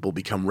number of people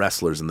become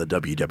wrestlers in the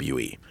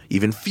WWE.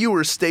 Even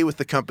fewer stay with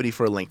the company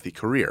for a lengthy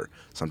career.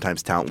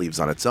 Sometimes talent leaves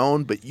on its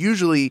own, but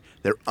usually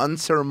they're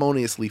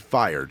unceremoniously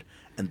fired,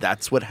 and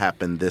that's what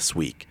happened this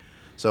week.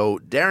 So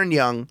Darren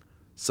Young,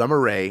 Summer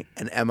Rae,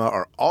 and Emma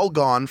are all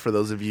gone for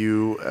those of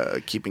you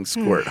keeping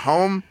score at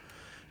home.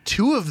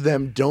 Two of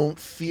them don't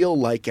feel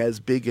like as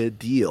big a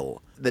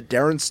deal. That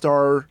Darren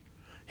Star,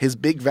 his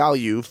big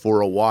value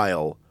for a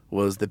while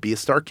was the Be a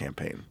Star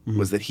campaign,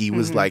 was that he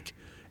was like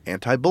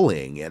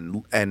anti-bullying,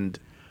 and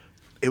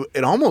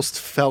it almost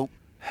felt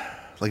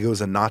like it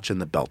was a notch in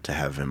the belt to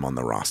have him on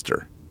the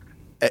roster,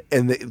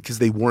 and because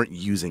they weren't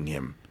using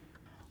him.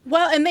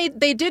 Well, and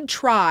they did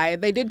try.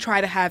 They did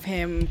try to have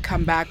him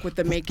come back with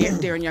the Make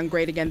Darren Young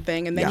Great Again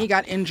thing, and then he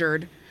got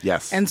injured.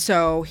 Yes. And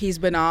so he's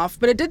been off.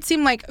 But it did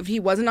seem like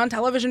he wasn't on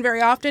television very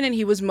often, and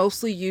he was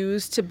mostly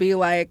used to be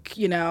like,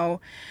 you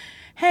know,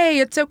 hey,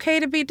 it's okay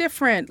to be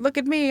different. Look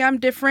at me. I'm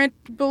different.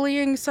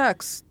 Bullying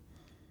sucks.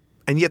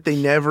 And yet they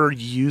never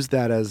used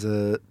that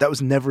that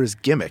was never his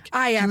gimmick.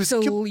 I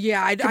absolutely,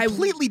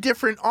 completely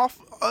different off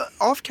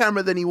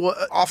camera than he was,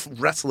 off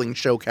wrestling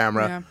show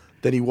camera. Yeah.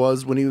 Than he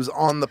was when he was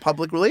on the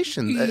public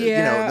relations,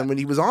 than when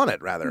he was on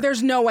it, rather.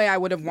 There's no way I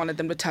would have wanted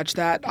them to touch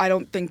that. I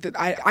don't think that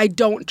I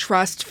don't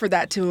trust for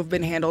that to have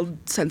been handled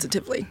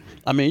sensitively.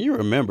 I mean, you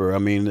remember,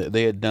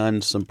 they had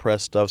done some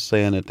press stuff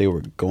saying that they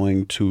were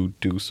going to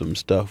do some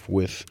stuff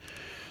with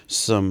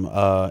some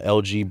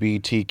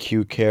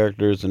LGBTQ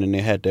characters, and then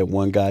they had that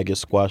one guy get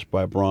squashed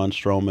by Braun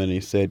Strowman, and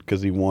he said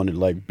because he wanted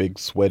like big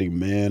sweaty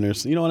men, or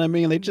you know what I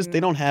mean? They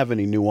don't have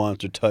any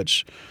nuance or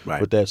touch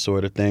with that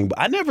sort of thing. But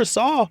I never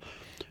saw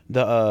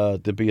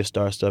the Be a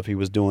Star stuff he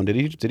was doing.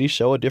 Did he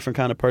show a different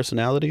kind of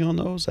personality on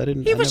those?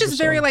 He was just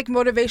very like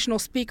motivational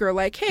speaker,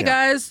 like, hey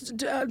guys,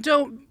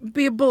 don't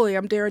be a bully.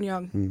 I'm Darren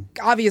Young.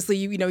 Obviously,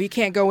 you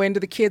can't go into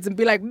the kids and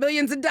be like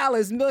millions of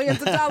dollars. But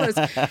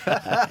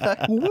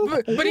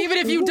even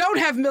if you don't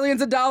have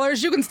millions of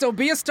dollars, you can still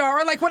be a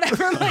star, like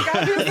whatever. Like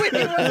obviously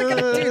he wasn't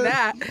gonna do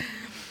that.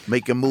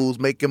 Making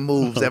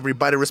moves.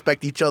 Everybody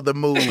respect each other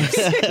moves.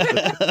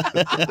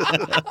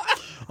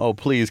 Oh,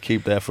 please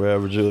keep that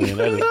forever,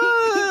 Julian.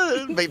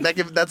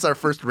 That's our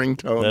first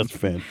ringtone. That's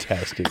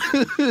fantastic.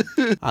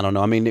 I don't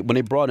know. I mean, when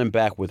they brought him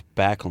back with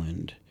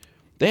Backlund,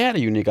 they had a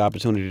unique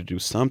opportunity to do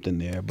something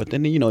there. But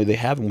then, they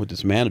have him with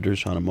his managers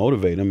trying to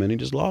motivate him, and he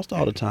just lost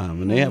all the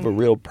time. And they have a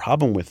real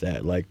problem with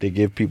that. Like, they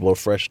give people a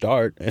fresh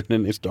start, and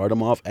then they start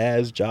them off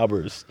as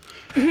jobbers.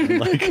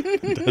 And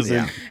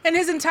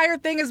his entire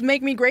thing is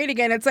make me great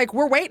again. It's like,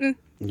 we're waiting.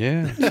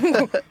 Yeah.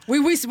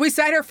 we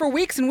sat here for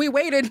weeks and we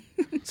waited.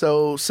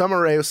 So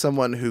Summer Rae was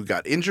someone who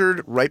got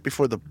injured right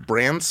before the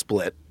brand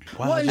split.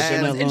 Wow, well,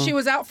 and she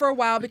was out for a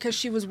while because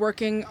she was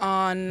working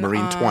on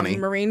Marine 20.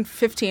 Marine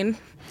 15.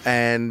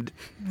 And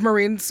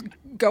Marines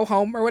go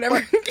home or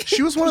whatever.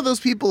 She was one of those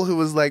people who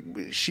was like,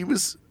 she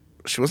wasn't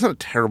a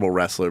terrible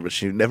wrestler, but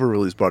she never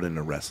really was brought in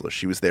a wrestler.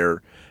 She was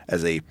there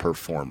as a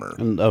performer.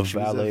 And a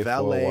valet, for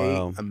a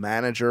while. A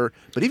manager.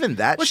 But even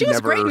that, well, she was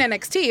great in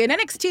NXT. In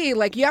NXT,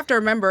 like, you have to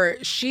remember,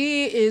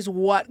 she is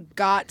what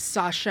got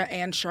Sasha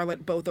and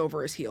Charlotte both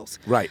over his heels.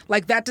 Right.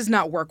 Like, that does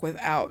not work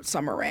without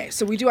Summer Rae.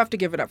 So we do have to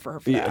give it up for her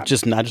for that. I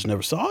just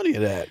never saw any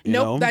of that.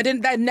 Nope,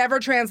 that never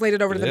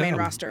translated over to the main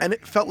roster. And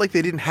it felt like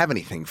they didn't have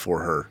anything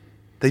for her.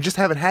 They just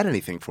haven't had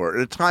anything for her.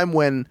 At a time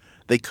when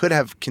they could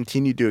have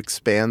continued to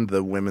expand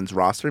the women's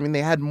roster. I mean,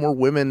 they had more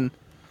women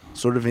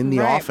sort of in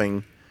the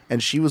offing,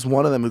 and she was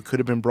one of them who could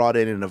have been brought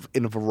in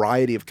a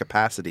variety of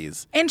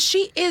capacities. And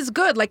she is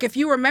good. Like, if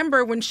you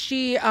remember when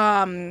she,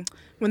 when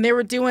they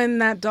were doing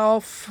that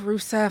Dolph,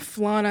 Rusev,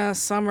 Lana,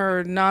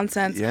 Summer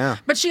nonsense. Yeah.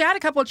 But she had a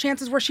couple of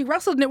chances where she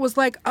wrestled, and it was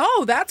like,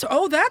 oh,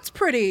 that's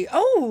pretty.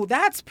 Oh,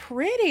 that's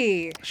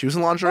pretty. She was a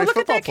lingerie look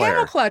football at that player.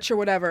 camel clutch or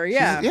whatever.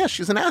 Yeah.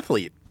 She's an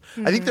athlete.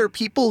 Mm-hmm. I think there are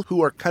people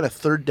who are kind of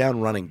third down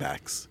running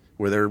backs,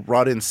 where they're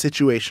brought in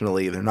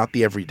situationally. They're not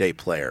the everyday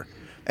player.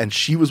 And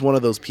she was one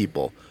of those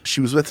people. She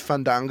was with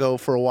Fandango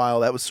for a while.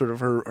 That was sort of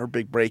her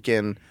big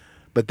break-in.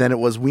 But then it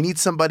was, we need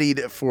somebody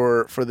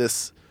for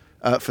this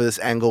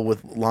angle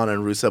with Lana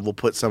and Rusev. We'll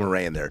put Summer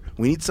Rae in there.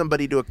 We need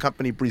somebody to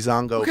accompany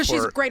Breezango Because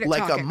she's great at a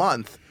talking.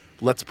 month.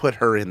 Let's put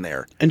her in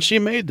there. And she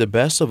made the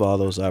best of all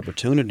those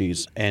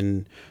opportunities.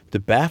 And the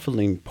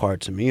baffling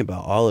part to me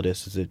about all of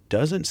this is it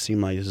doesn't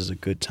seem like this is a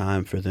good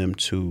time for them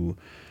to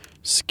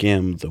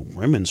skim the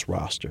women's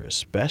roster,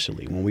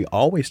 especially when we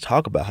always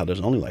talk about how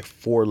there's only like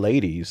 4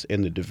 ladies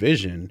in the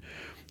division.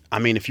 I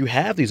mean, if you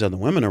have these other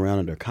women around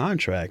under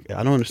contract,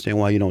 I don't understand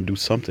why you don't do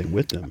something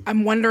with them.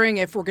 I'm wondering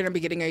if we're going to be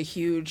getting a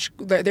huge.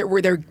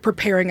 They're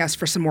preparing us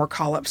for some more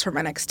call-ups from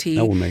NXT.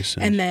 That would make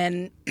sense. And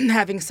then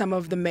having some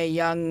of the Mae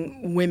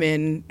Young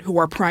women who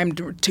are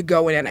primed to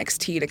go in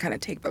NXT to kind of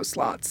take those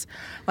slots.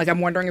 Like,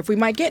 I'm wondering if we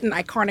might get an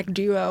iconic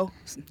duo.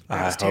 I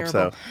hope terrible.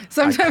 so.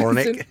 Sometimes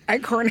Iconic?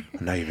 Iconic.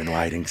 I know you've been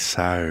waiting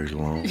so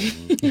long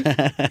for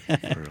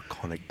an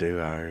iconic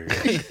duo.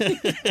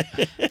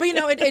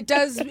 But it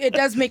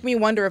does make me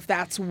wonder if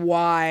that's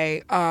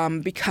why,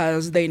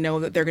 because they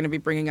know that they're going to be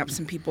bringing up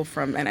some people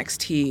from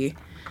NXT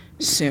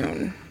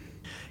soon.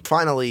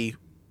 Finally,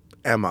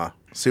 Emma,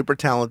 super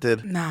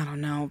talented. No, I don't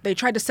know. They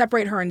tried to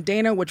separate her and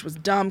Dana, which was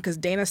dumb because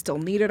Dana still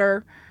needed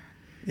her.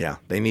 Yeah,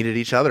 they needed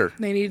each other.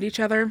 They needed each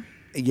other.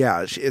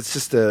 Yeah,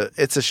 it's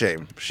a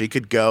shame. She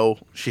could go.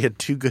 She had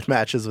 2 good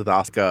matches with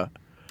Asuka,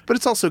 but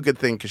it's also a good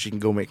thing because she can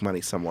go make money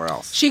somewhere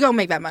else. She go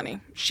make that money.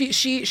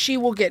 She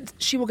will get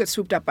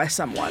swooped up by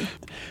someone.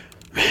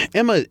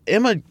 Emma,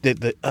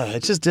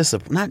 it's just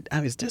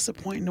it's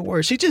disappointing the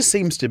word. She just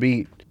seems to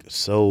be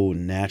so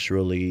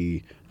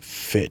naturally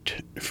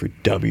fit for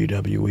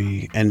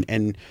WWE,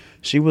 and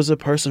she was a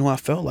person who I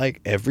felt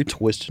like every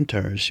twist and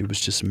turn she was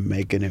just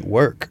making it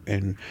work.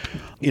 And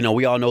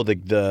we all know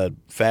the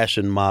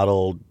fashion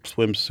model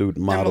swimsuit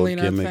model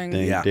Emelina gimmick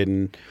thing.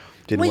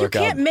 didn't Well, work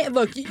you out. can't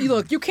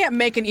look. You can't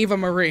make an Eva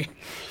Marie.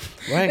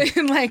 Right.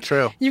 Like,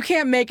 true. You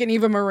can't make an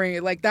Eva Marie.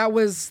 Like, that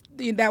was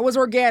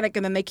organic,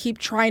 and then they keep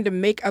trying to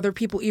make other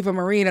people Eva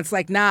Marie, and it's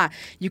like, nah,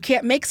 you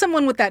can't make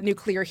someone with that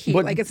nuclear heat.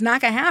 But- like, it's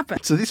not gonna happen.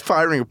 So these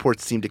firing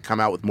reports seem to come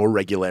out with more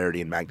regularity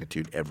and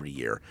magnitude every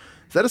year.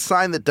 Is that a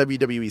sign that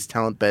WWE's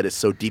talent bed is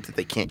so deep that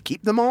they can't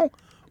keep them all?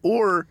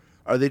 Or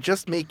are they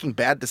just making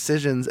bad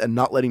decisions and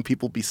not letting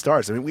people be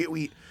stars? I mean,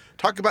 we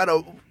talk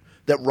about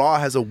that Raw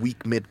has a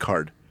weak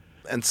mid-card,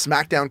 and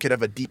SmackDown could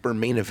have a deeper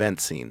main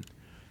event scene.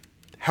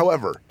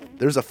 However,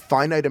 there's a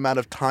finite amount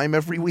of time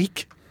every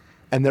week,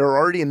 and there are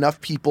already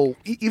enough people,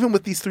 even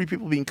with these 3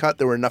 people being cut,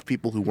 there were enough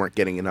people who weren't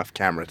getting enough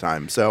camera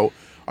time. So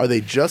are they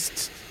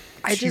just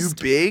too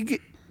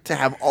big to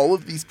have all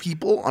of these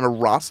people on a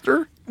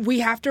roster?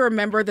 We have to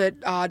remember that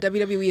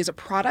WWE is a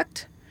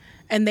product,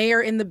 and they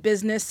are in the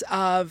business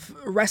of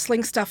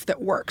wrestling stuff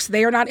that works.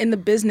 They are not in the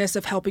business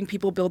of helping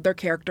people build their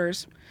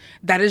characters.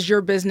 That is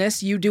your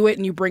business. You do it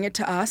and you bring it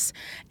to us.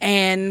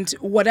 And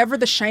whatever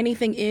the shiny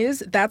thing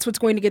is, that's what's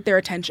going to get their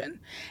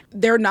attention.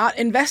 They're not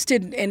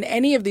invested in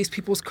any of these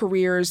people's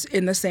careers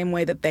in the same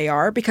way that they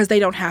are, because they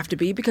don't have to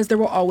be, because there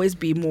will always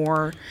be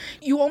more.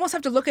 You almost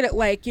have to look at it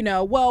like,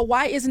 well,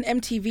 why isn't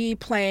MTV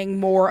playing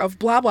more of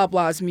blah, blah,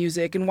 blah's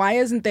music? And why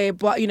isn't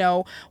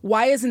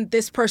why isn't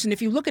this person,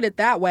 if you look at it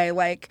that way,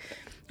 like,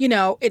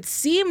 it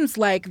seems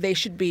like they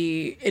should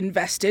be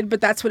invested,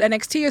 but that's what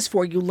NXT is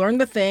for. You learn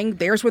the thing,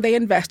 there's where they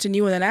invest in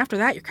you, and then after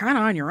that, you're kind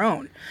of on your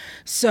own.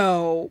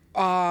 So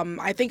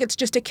I think it's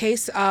just a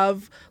case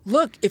of,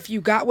 look, if you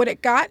got what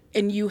it got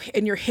and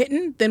you're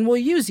hitting, then we'll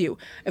use you.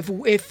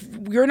 If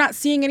you're not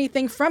seeing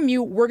anything from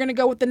you, we're going to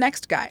go with the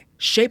next guy.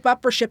 Shape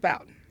up or ship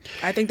out.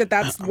 I think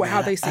that's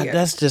how they see it.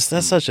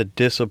 That's such a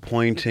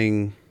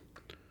disappointing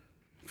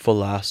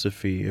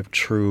philosophy of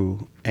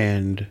True.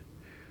 And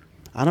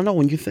I don't know,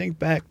 when you think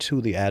back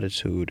to the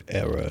Attitude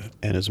Era,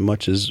 and as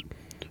much as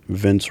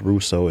Vince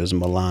Russo is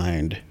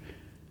maligned,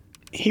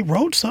 he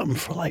wrote something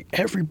for like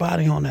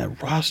everybody on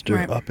that roster,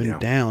 right, up and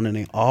down, and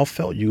they all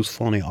felt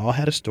useful, and they all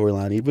had a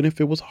storyline, even if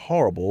it was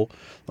horrible.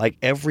 Like,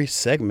 every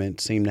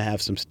segment seemed to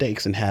have some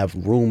stakes and have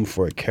room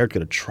for a character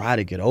to try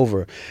to get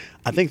over.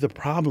 I think the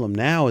problem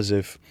now is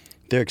if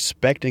they're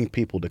expecting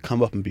people to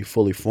come up and be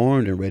fully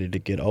formed and ready to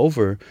get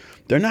over,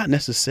 they're not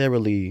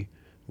necessarily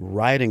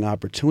writing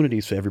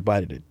opportunities for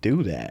everybody to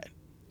do that,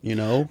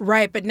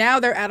 Right, but now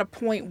they're at a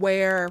point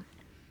where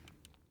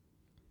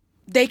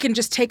they can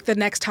just take the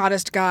next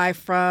hottest guy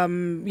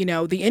from,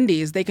 the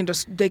indies. They can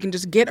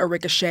just get a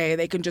Ricochet.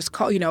 They can just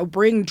call,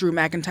 bring Drew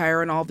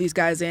McIntyre and all these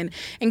guys in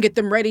and get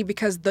them ready,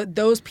 because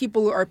those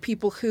people are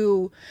people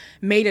who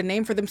made a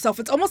name for themselves.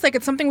 It's almost like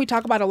it's something we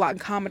talk about a lot in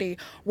comedy,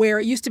 where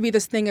it used to be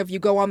this thing of you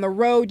go on the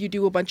road, you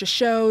do a bunch of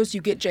shows,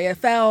 you get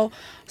JFL,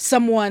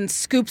 someone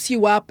scoops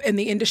you up and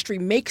the industry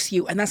makes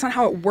you, and that's not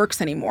how it works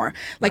anymore.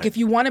 Like, if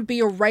you want to be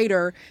a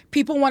writer,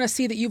 people want to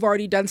see that you've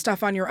already done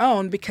stuff on your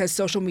own, because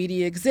social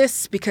media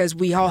exists, because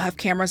we all have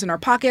cameras in our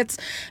pockets.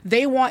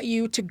 They want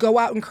you to go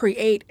out and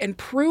create and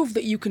prove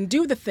that you can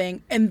do the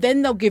thing, and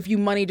then they'll give you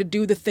money to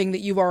do the thing that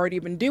you've already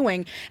been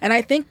doing. And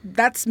I think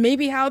that's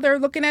maybe how they're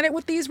looking at it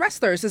with these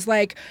wrestlers, is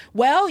like,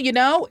 well,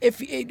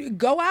 if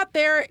go out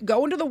there,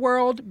 go into the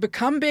world,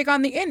 become big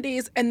on the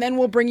indies, and then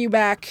we'll bring you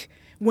back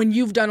when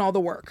you've done all the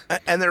work.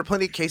 And there are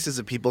plenty of cases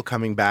of people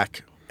coming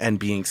back and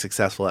being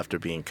successful after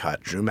being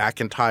cut. Drew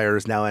McIntyre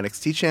is now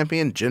NXT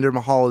champion. Jinder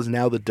Mahal is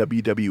now the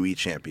WWE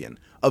champion.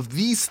 Of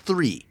these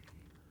three,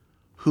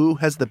 who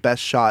has the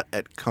best shot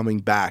at coming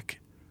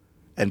back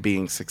and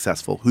being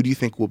successful? Who do you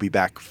think will be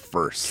back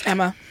first?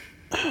 Emma.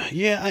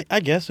 Yeah, I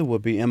guess it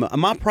would be Emma.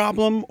 My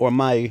problem or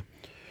my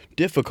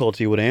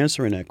difficulty with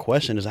answering that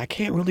question is I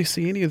can't really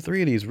see any of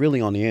three of these really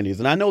on the indies.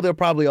 And I know they'll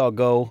probably all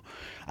go.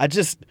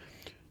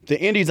 The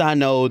indies I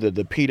know, the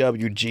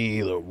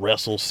PWG, the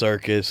Wrestle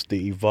Circus,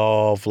 the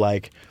Evolve,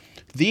 like,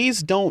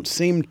 these don't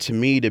seem to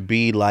me to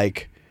be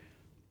like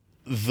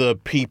the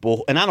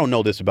people, and I don't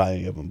know this about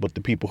any of them, but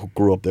the people who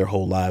grew up their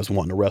whole lives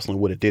wanting to wrestle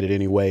and would have did it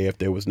anyway if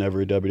there was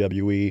never a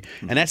WWE.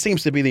 And that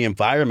seems to be the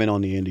environment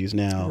on the indies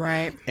now.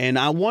 Right. And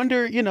I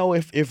wonder,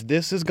 if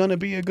this is going to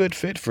be a good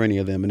fit for any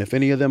of them and if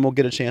any of them will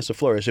get a chance to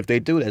flourish. If they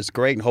do, that's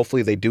great. And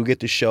hopefully they do get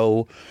to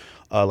show,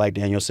 like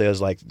Daniel says,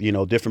 like,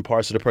 different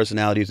parts of the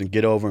personalities and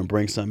get over and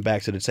bring something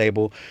back to the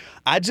table.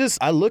 I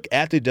look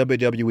at the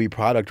WWE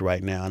product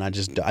right now and I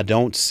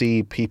don't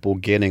see people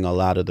getting a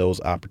lot of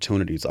those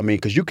opportunities. I mean,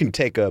 because you can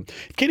take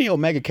Kenny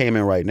Omega came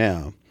in right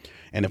now,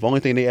 and if only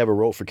thing they ever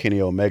wrote for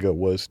Kenny Omega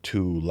was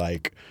to,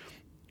 like,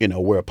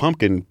 wear a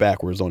pumpkin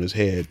backwards on his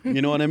head,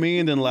 you know what I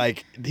mean? Then,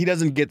 like, he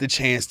doesn't get the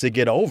chance to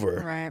get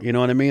over, right. You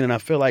know what I mean? And I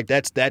feel like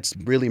that's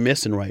really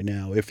missing right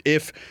now.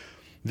 If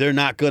they're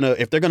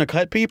gonna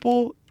cut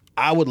people,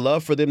 I would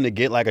love for them to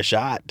get like a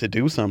shot to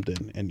do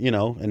something and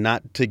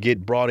not to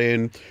get brought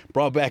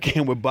back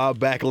in with Bob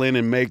Backlund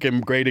and make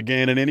him great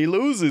again and then he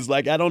loses.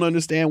 Like, I don't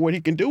understand what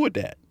he can do with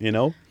that,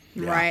 Yeah.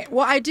 Right.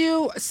 Well, I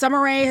do.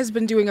 Summer Rae has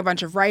been doing a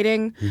bunch of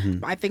writing.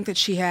 Mm-hmm. I think that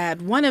she had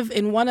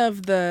in one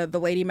of the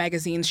lady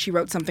magazines, she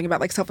wrote something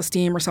about like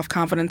self-esteem or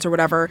self-confidence or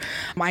whatever.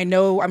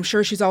 I'm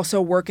sure she's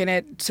also working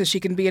it so she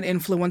can be an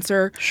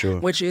influencer, sure.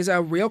 Which is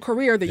a real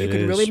career that you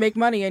can really make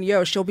money. And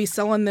she'll be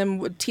selling them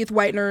with teeth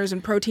whiteners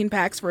and protein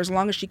packs for as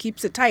long as she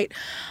keeps it tight.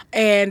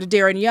 And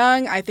Darren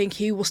Young, I think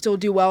he will still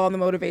do well on the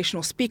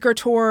motivational speaker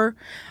tour.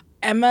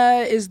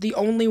 Emma is the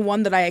only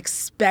one that I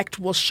expect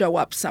will show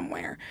up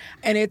somewhere.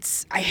 And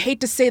I hate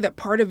to say that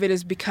part of it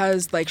is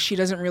because, like, she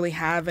doesn't really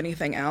have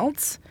anything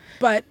else.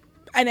 But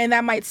and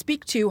that might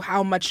speak to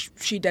how much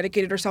she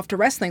dedicated herself to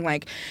wrestling.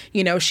 Like,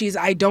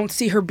 I don't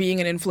see her being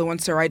an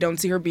influencer. I don't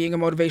see her being a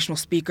motivational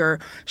speaker.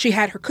 She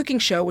had her cooking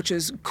show, which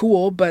is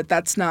cool, but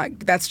that's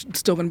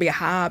still going to be a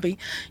hobby.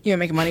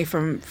 Making money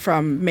from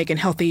making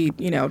healthy,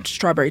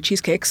 strawberry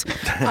cheesecakes.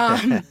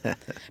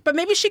 But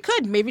maybe she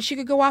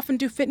could go off and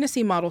do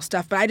fitnessy model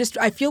stuff. But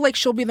I feel like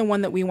she'll be the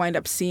one that we wind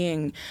up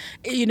seeing,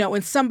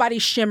 in somebody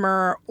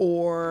Shimmer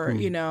or,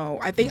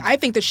 I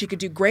think that she could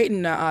do great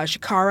in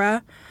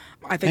Shikara.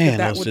 I think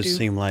that would just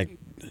seem like,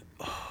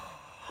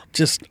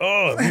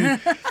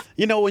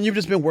 when you've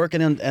just been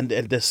working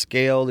at the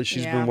scale that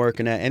she's been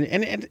working at,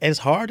 and as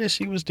hard as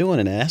she was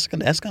doing it,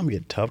 that's gonna be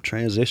a tough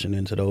transition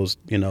into those,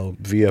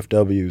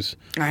 VFWs.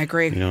 I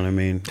agree. You know what I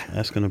mean?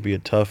 That's gonna be a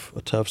tough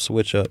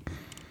switch up.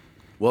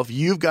 Well, if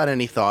you've got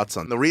any thoughts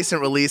on the recent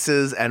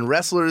releases and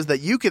wrestlers that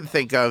you can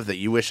think of that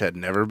you wish had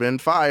never been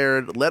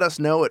fired, let us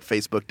know at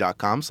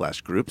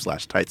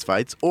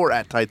facebook.com/group/TightsFights or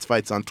at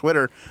TightsFights on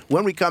Twitter.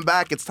 When we come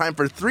back, it's time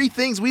for 3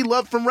 things we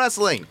love from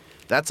wrestling.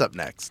 That's up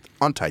next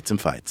on Tights and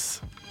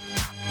Fights.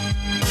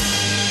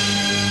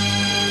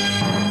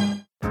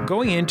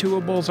 Going into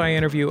a Bullseye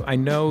interview, I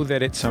know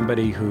that it's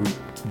somebody who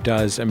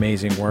does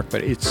amazing work,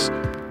 but it's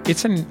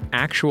an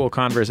actual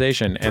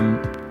conversation, and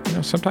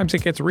sometimes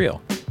it gets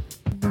real.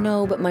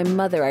 No, but my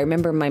mother, I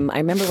remember when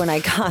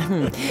I got,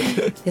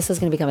 this was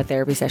going to become a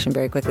therapy session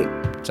very quickly.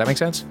 Does that make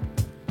sense?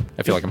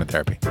 I feel like I'm in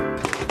therapy.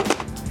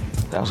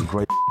 That was a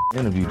great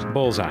interview.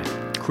 Bullseye.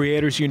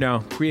 Creators you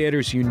know,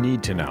 creators you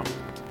need to know.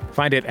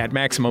 Find it at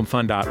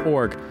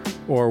MaximumFun.org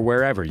or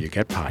wherever you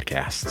get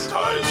podcasts.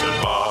 Tights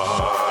and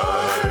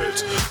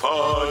Fights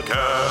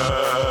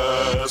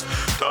Podcast.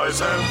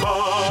 Tights and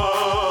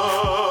Fights.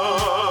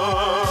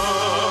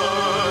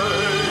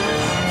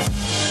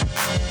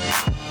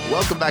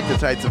 Welcome back to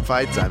Tights and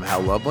Fights. I'm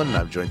Hal Loveland, and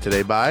I'm joined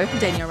today by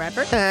Daniel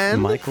Radford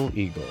and Michael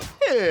Eagle.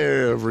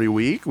 Every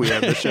week we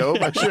have the show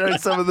by sharing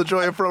some of the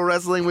joy of pro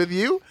wrestling with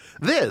you.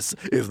 This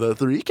is the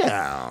 3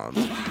 Count.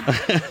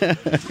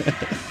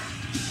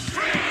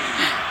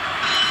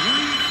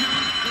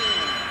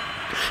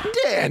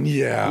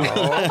 Danielle.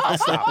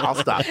 I'll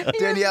stop.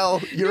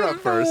 Danielle, you're up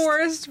first. The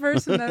worst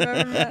person I've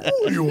ever met.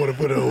 Who do you want to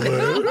put over?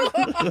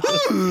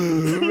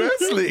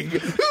 Wrestling.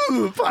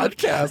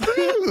 Podcast.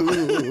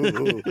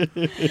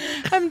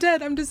 I'm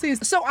dead. I'm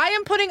deceased. So I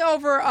am putting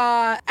over,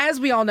 as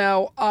we all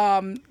know,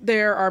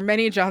 there are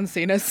many John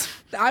Cenas.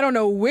 I don't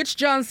know which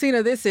John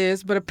Cena this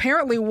is, but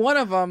apparently one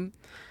of them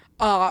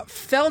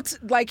felt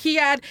like he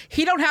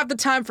don't have the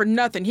time for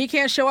nothing. He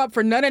can't show up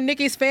for none of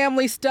Nikki's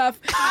family stuff.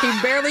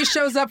 He barely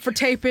shows up for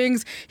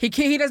tapings.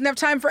 He doesn't have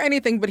time for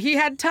anything, but he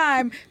had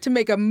time to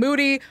make a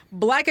moody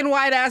black and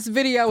white ass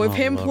video of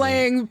him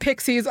playing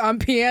Pixies on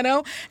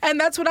piano. And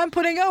that's what I'm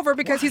putting over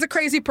because he's a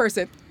crazy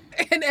person.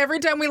 And every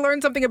time we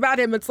learn something about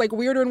him, it's like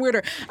weirder and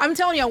weirder. I'm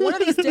telling you, one of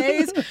these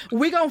days,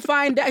 we gonna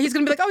find out. He's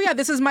gonna be like, oh yeah,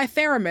 this is my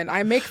theremin.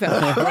 I make them.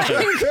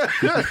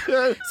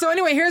 So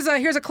anyway, here's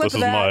a clip of that. This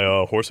is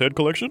my horse head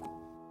collection.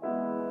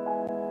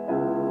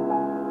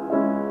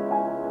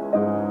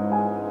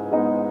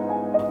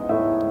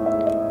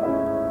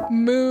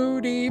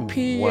 Moody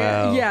piano.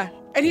 Wow. Yeah.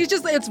 And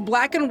it's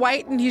black and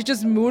white, and he's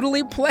just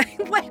moodily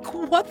playing. Like,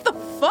 what the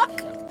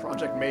fuck?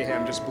 Project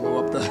Mayhem just blew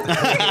up the...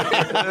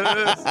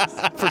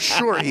 For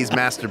sure he's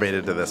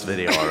masturbated to this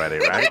video already,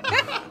 right?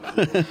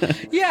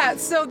 Yeah,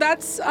 so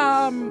that's,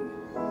 I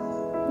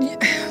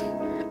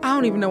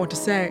don't even know what to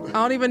say. I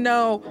don't even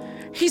know.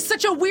 He's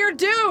such a weird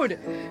dude.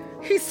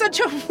 He's such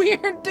a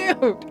weird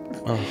dude.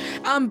 Oh.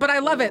 But I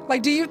love it.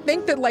 Like, do you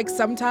think that, like,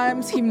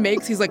 sometimes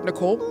he's like,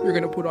 Nicole, you're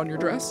going to put on your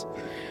dress.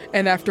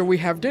 And after we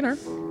have dinner,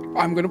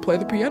 I'm going to play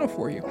the piano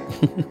for you.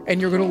 And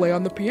you're going to lay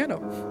on the piano.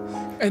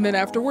 And then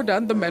after we're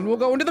done, the men will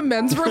go into the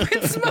men's room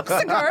and smoke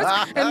cigars,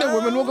 and the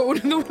women will go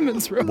into the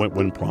women's room.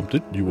 When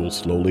prompted, you will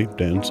slowly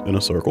dance in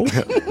a circle.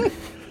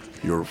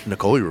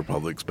 Nicole, you were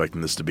probably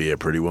expecting this to be a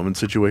Pretty Woman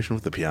situation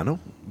with the piano,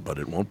 but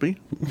it won't be.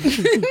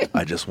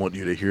 I just want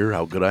you to hear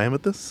how good I am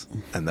at this,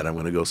 and then I'm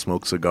going to go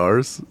smoke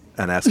cigars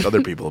and ask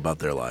other people about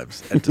their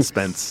lives and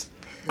dispense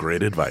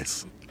great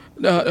advice.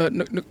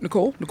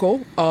 Nicole,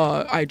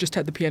 I just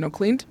had the piano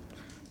cleaned.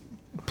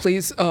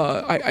 Please,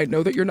 I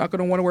know that you're not going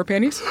to want to wear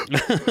panties.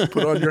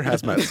 Put on your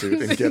hazmat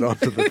suit and get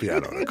onto the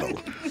piano, Nicole.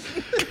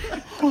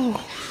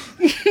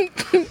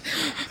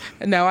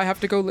 And now I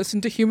have to go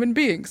listen to human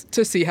beings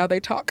to see how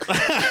they talk.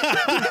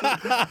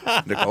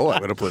 Nicole, I'm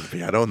going to play the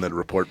piano and then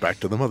report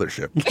back to the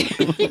mothership.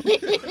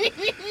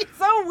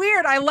 So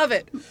weird. I love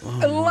it.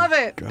 I love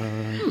it.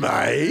 God.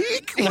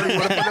 Mike, what do you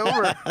want to put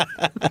over?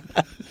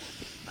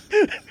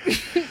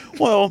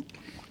 Well,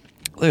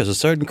 there's a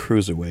certain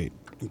cruiserweight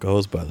who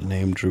goes by the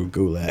name Drew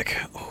Gulak,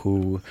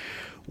 who,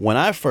 when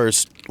I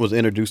first was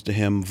introduced to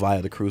him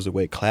via the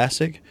Cruiserweight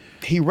Classic,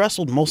 he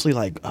wrestled mostly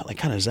like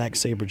kind of Zack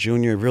Sabre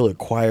Jr., really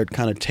acquired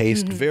kind of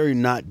taste, very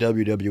not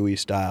WWE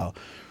style.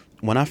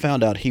 When I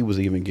found out he was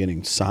even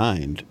getting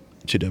signed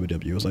to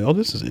WWE, I was like, oh,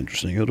 this is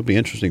interesting. It'll be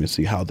interesting to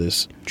see how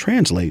this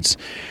translates.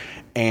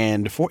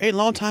 And for a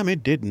long time,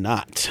 it did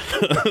not.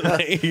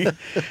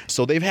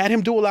 So they've had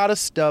him do a lot of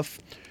stuff.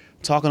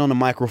 Talking on the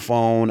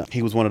microphone.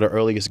 He was one of the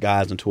earliest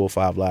guys in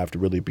 205 Live to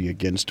really be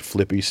against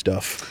flippy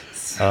stuff.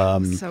 So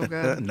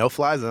good. No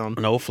fly zone.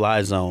 No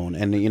fly zone.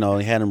 And, you know,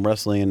 they had him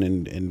wrestling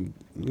and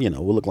you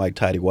know, we looked like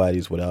tighty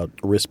whities without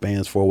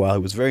wristbands for a while. He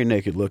was very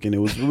naked looking. It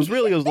was a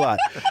lot.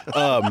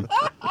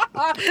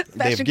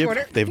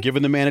 They've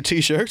given the man a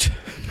T-shirt.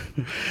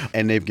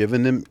 And they've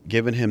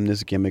given him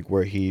this gimmick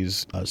where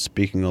he's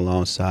speaking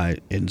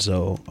alongside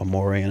Enzo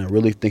Amore, and I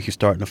really think he's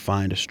starting to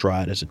find a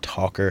stride as a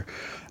talker,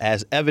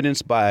 as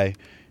evidenced by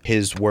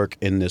his work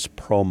in this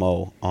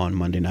promo on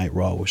Monday Night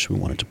Raw, which we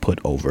wanted to put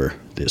over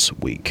this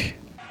week.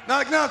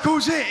 Knock, knock,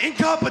 who's in?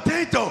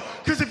 Incompetento.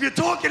 Because if you're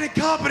talking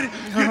incompetent,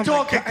 you're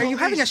talking God. Are you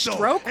having a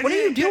stroke? And What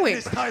are you doing?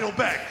 This title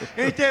back.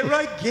 Ain't that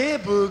right,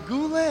 Gabba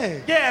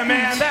Goulet? Yeah,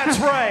 man, that's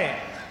right.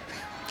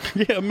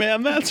 Yeah,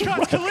 man, that's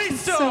right.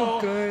 Kalisto,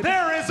 So good.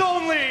 there is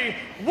only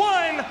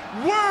one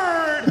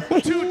word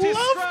to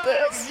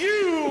describe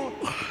you,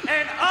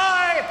 and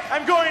I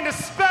am going to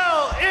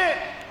spell it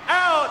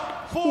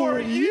out for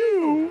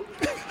you.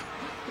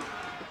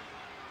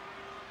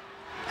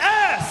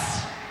 S-O-F-T.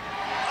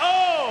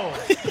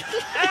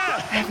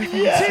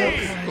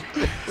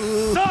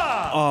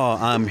 Oh,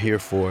 I'm here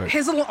for it.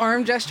 His little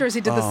arm gesture as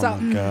he did the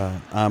something. Oh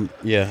my God.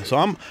 Yeah. So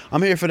I'm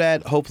here for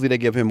that. Hopefully they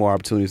give him more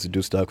opportunities to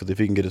do stuff, because if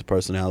he can get his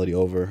personality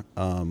over,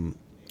 I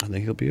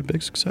think he'll be a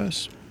big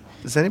success.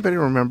 Does anybody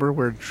remember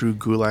where Drew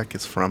Gulak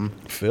is from?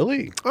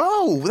 Philly.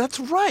 Oh, that's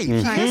right. He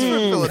is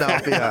from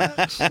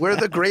Philadelphia, where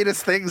the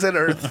greatest things on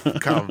earth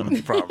come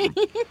from,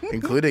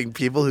 including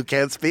people who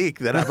can't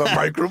speak that have a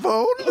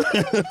microphone.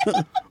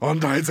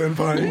 On Tights and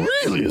Pines.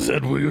 Really? Is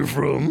that where you're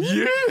from?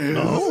 Yes.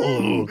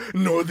 Oh.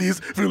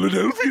 Northeast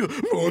Philadelphia,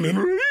 born and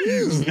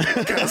raised.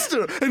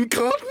 Castor and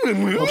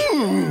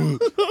Cotman.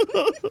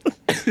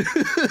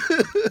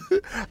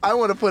 I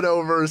want to put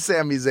over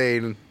Sami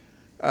Zayn.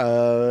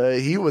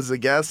 He was a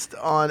guest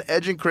on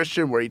Edge and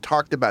Christian, where he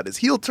talked about his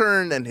heel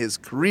turn and his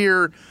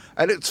career.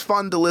 And it's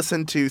fun to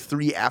listen to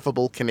three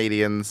affable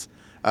Canadians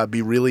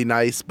be really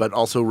nice, but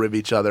also rib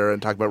each other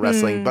and talk about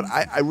wrestling. But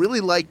I really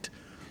liked...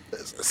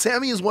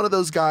 Sammy is one of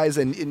those guys,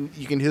 and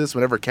you can hear this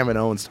whenever Kevin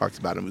Owens talks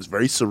about him, who's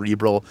very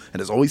cerebral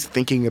and is always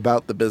thinking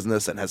about the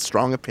business and has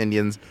strong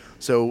opinions.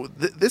 So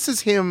this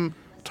is him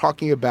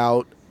talking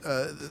about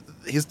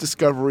his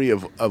discovery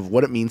of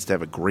what it means to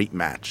have a great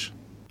match.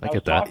 I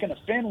was talking to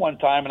Finn one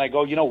time, and I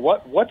go, you know,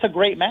 what's a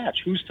great match?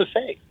 Who's to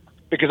say?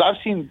 Because I've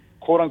seen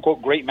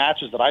quote-unquote great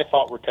matches that I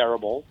thought were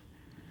terrible.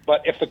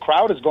 But if the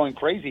crowd is going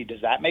crazy, does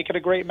that make it a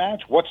great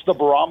match? What's the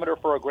barometer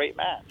for a great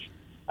match?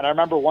 And I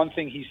remember one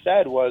thing he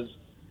said was,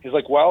 he's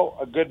like, well,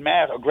 a great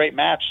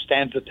match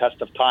stands the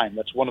test of time.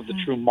 That's one of the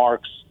true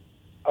marks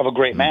of a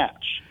great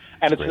match.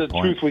 And it's the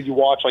truth when you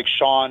watch like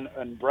Shawn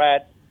and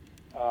Brett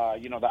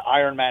the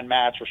Iron Man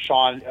match or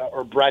Shawn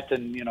or Brett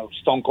and,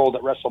 Stone Cold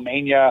at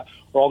WrestleMania,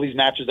 or all these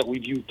matches that we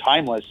view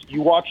timeless.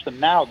 You watch them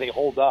now, they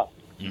hold up.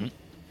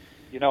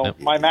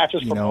 Mm-hmm. My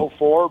matches from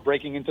 04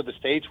 breaking into the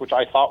States, which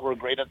I thought were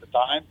great at the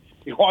time,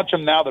 you watch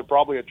them now, they're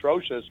probably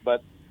atrocious,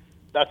 but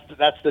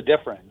that's the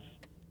difference.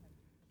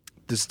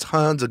 There's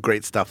tons of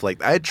great stuff like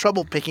that. I had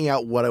trouble picking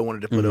out what I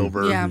wanted to put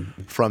over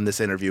from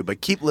this interview,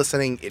 but keep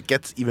listening. It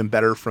gets even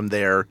better from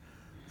there.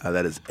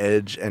 That is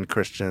Edge and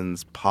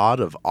Christian's Pod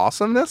of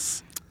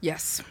Awesomeness.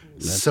 Yes.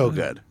 So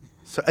good.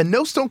 So, and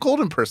no Stone Cold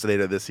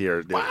impersonator this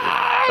year.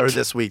 Or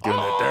this week doing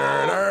it.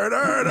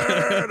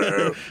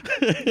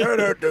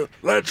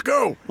 Let's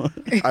go.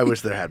 I wish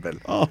there had been.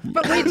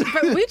 But we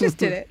just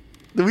did it.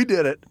 We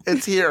did it.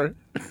 It's here.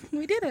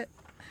 We did it.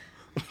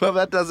 Well,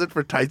 that does it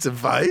for Tights and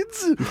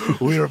Fights.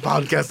 We are a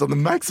podcast on the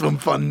Maximum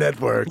Fun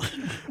Network.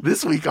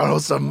 This week, our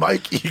hosts are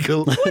Mike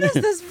Eagle. What is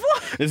this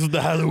voice? This is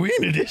the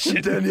Halloween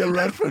edition. Danielle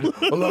Radford,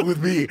 along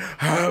with me,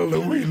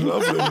 Halloween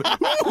Loveland.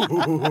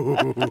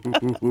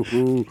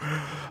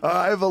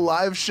 I have a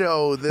live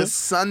show this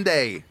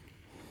Sunday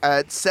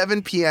at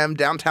 7 p.m.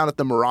 downtown at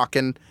the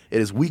Moroccan.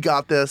 It is We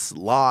Got This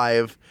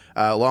live,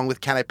 along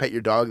with Can I Pet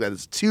Your Dog? That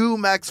is 2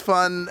 Max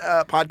Fun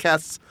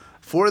podcasts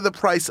for the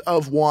price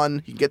of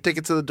 1. You can get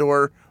tickets at the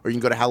door, or you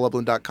can go to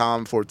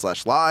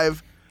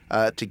halloveland.com/live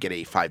to get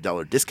a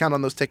 $5 discount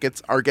on those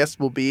tickets. Our guest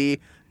will be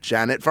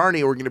Janet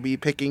Varney. We're going to be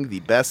picking the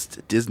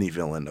best Disney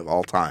villain of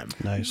all time.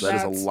 Nice. So that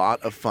is a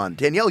lot of fun.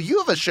 Danielle, you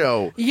have a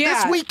show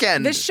this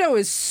weekend. This show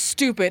is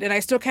stupid, and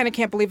I still kind of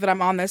can't believe that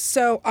I'm on this.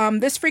 So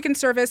this freaking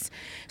circus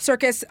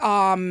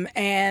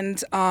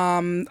and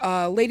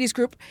ladies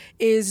group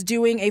is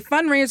doing a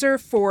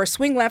fundraiser for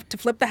Swing Left to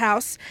flip the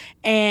house,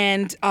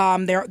 and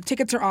their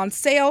tickets are on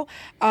sale.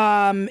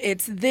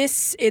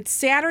 It's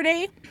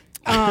Saturday.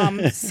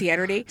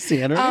 Saturday.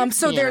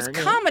 So there's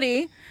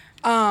comedy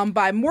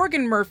by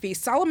Morgan Murphy,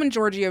 Solomon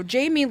Giorgio,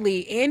 Jamie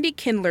Lee, Andy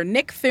Kindler,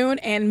 Nick Thune,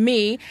 and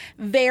me.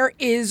 There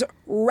is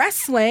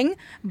wrestling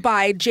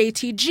by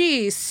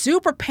JTG,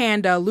 Super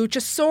Panda,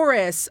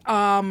 Luchasaurus,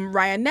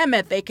 Ryan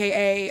Nemeth,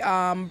 a.k.a.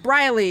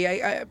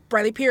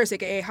 Briley Pierce,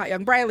 a.k.a. Hot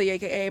Young Briley,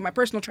 a.k.a. my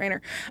personal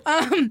trainer.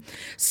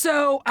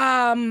 So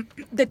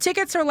the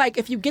tickets are like,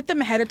 if you get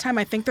them ahead of time,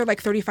 I think they're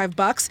like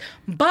 $35,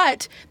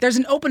 but there's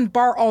an open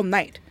bar all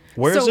night.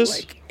 Where is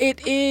this?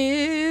 It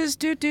is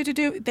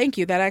Thank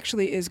you. That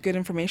actually is good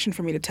information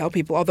for me to tell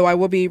people, although I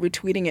will be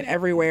retweeting it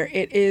everywhere.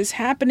 It is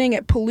happening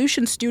at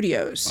Pollution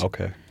Studios.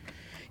 Okay.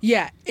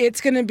 Yeah,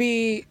 it's going to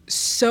be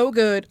so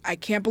good. I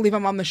can't believe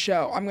I'm on the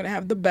show. I'm going to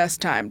have the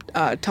best time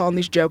telling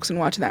these jokes and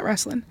watching that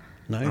wrestling.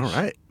 Nice. All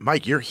right.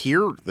 Mike, you're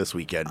here this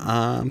weekend.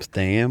 I'm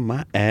staying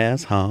my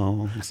ass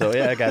home. So,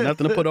 yeah, I got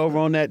nothing to put over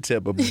on that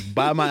tip, but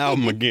buy my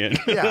album again.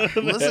 Yeah,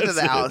 listen to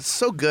that. It's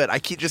so good. I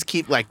keep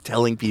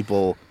telling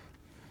people.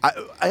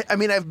 I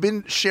mean, I've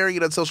been sharing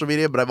it on social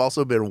media, but I've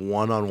also been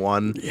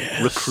one-on-one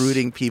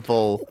recruiting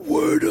people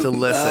to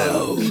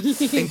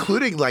listen,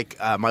 including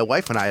my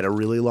wife and I had a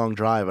really long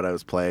drive, and I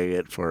was playing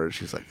it for her.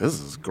 She's like, "This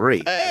is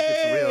great."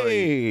 It's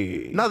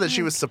really not that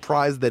she was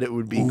surprised that it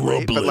would be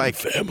great, but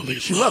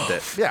she loved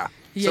it. Yeah.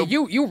 Yeah, so,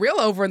 you real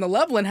over in the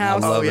Loveland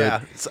house. Oh,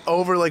 yeah. It's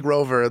over like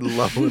Rover in the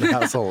Loveland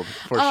household,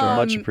 for sure.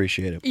 Much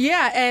appreciated.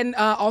 Yeah, and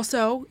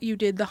also, you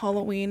did the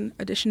Halloween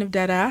edition of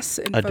Deadass,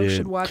 and folks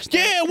should watch that.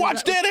 Yeah,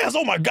 watch Deadass.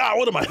 Oh, my God,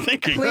 what am I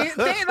thinking? Please,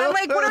 I'm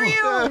like, what are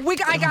you?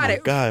 I got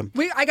it. God.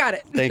 I got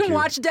it. Thank you.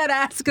 Watch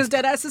Deadass, because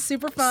Deadass is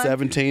super fun.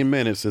 17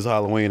 minutes is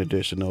Halloween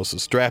edition, though, so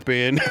strap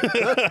in.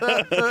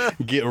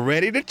 Get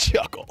ready to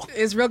chuckle.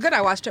 It's real good. I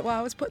watched it while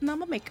I was putting on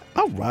my makeup.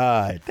 All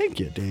right. Thank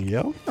you,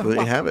 Danielle. There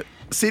you have it.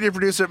 Senior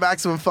producer at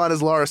Maximum Fun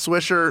is Laura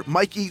Swisher.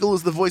 Mike Eagle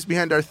is the voice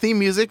behind our theme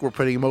music. We're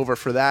putting him over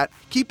for that.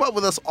 Keep up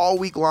with us all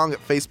week long at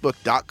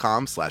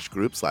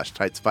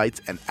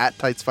facebook.com/group/TightsFights and at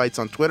TightsFights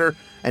on Twitter.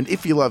 And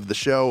if you love the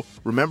show,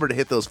 remember to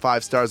hit those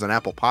 5 stars on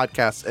Apple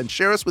Podcasts and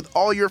share us with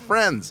all your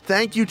friends.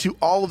 Thank you to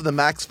all of the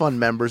Max Fun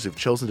members who've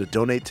chosen to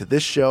donate to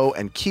this show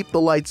and keep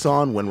the lights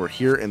on when we're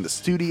here in the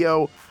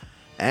studio.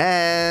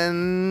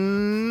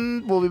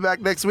 And we'll be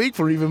back next week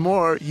for even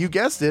more, you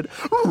guessed it,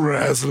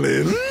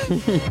 wrestling.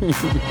 Tights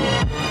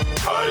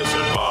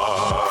and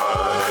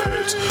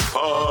Fights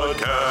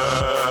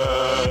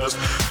Podcast.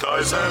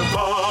 Tights and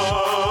Fights.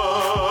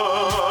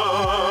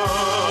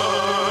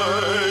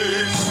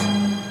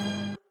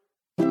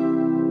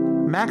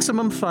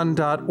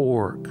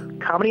 MaximumFun.org.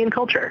 Comedy and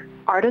culture.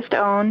 Artist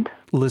owned.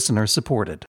 Listener supported.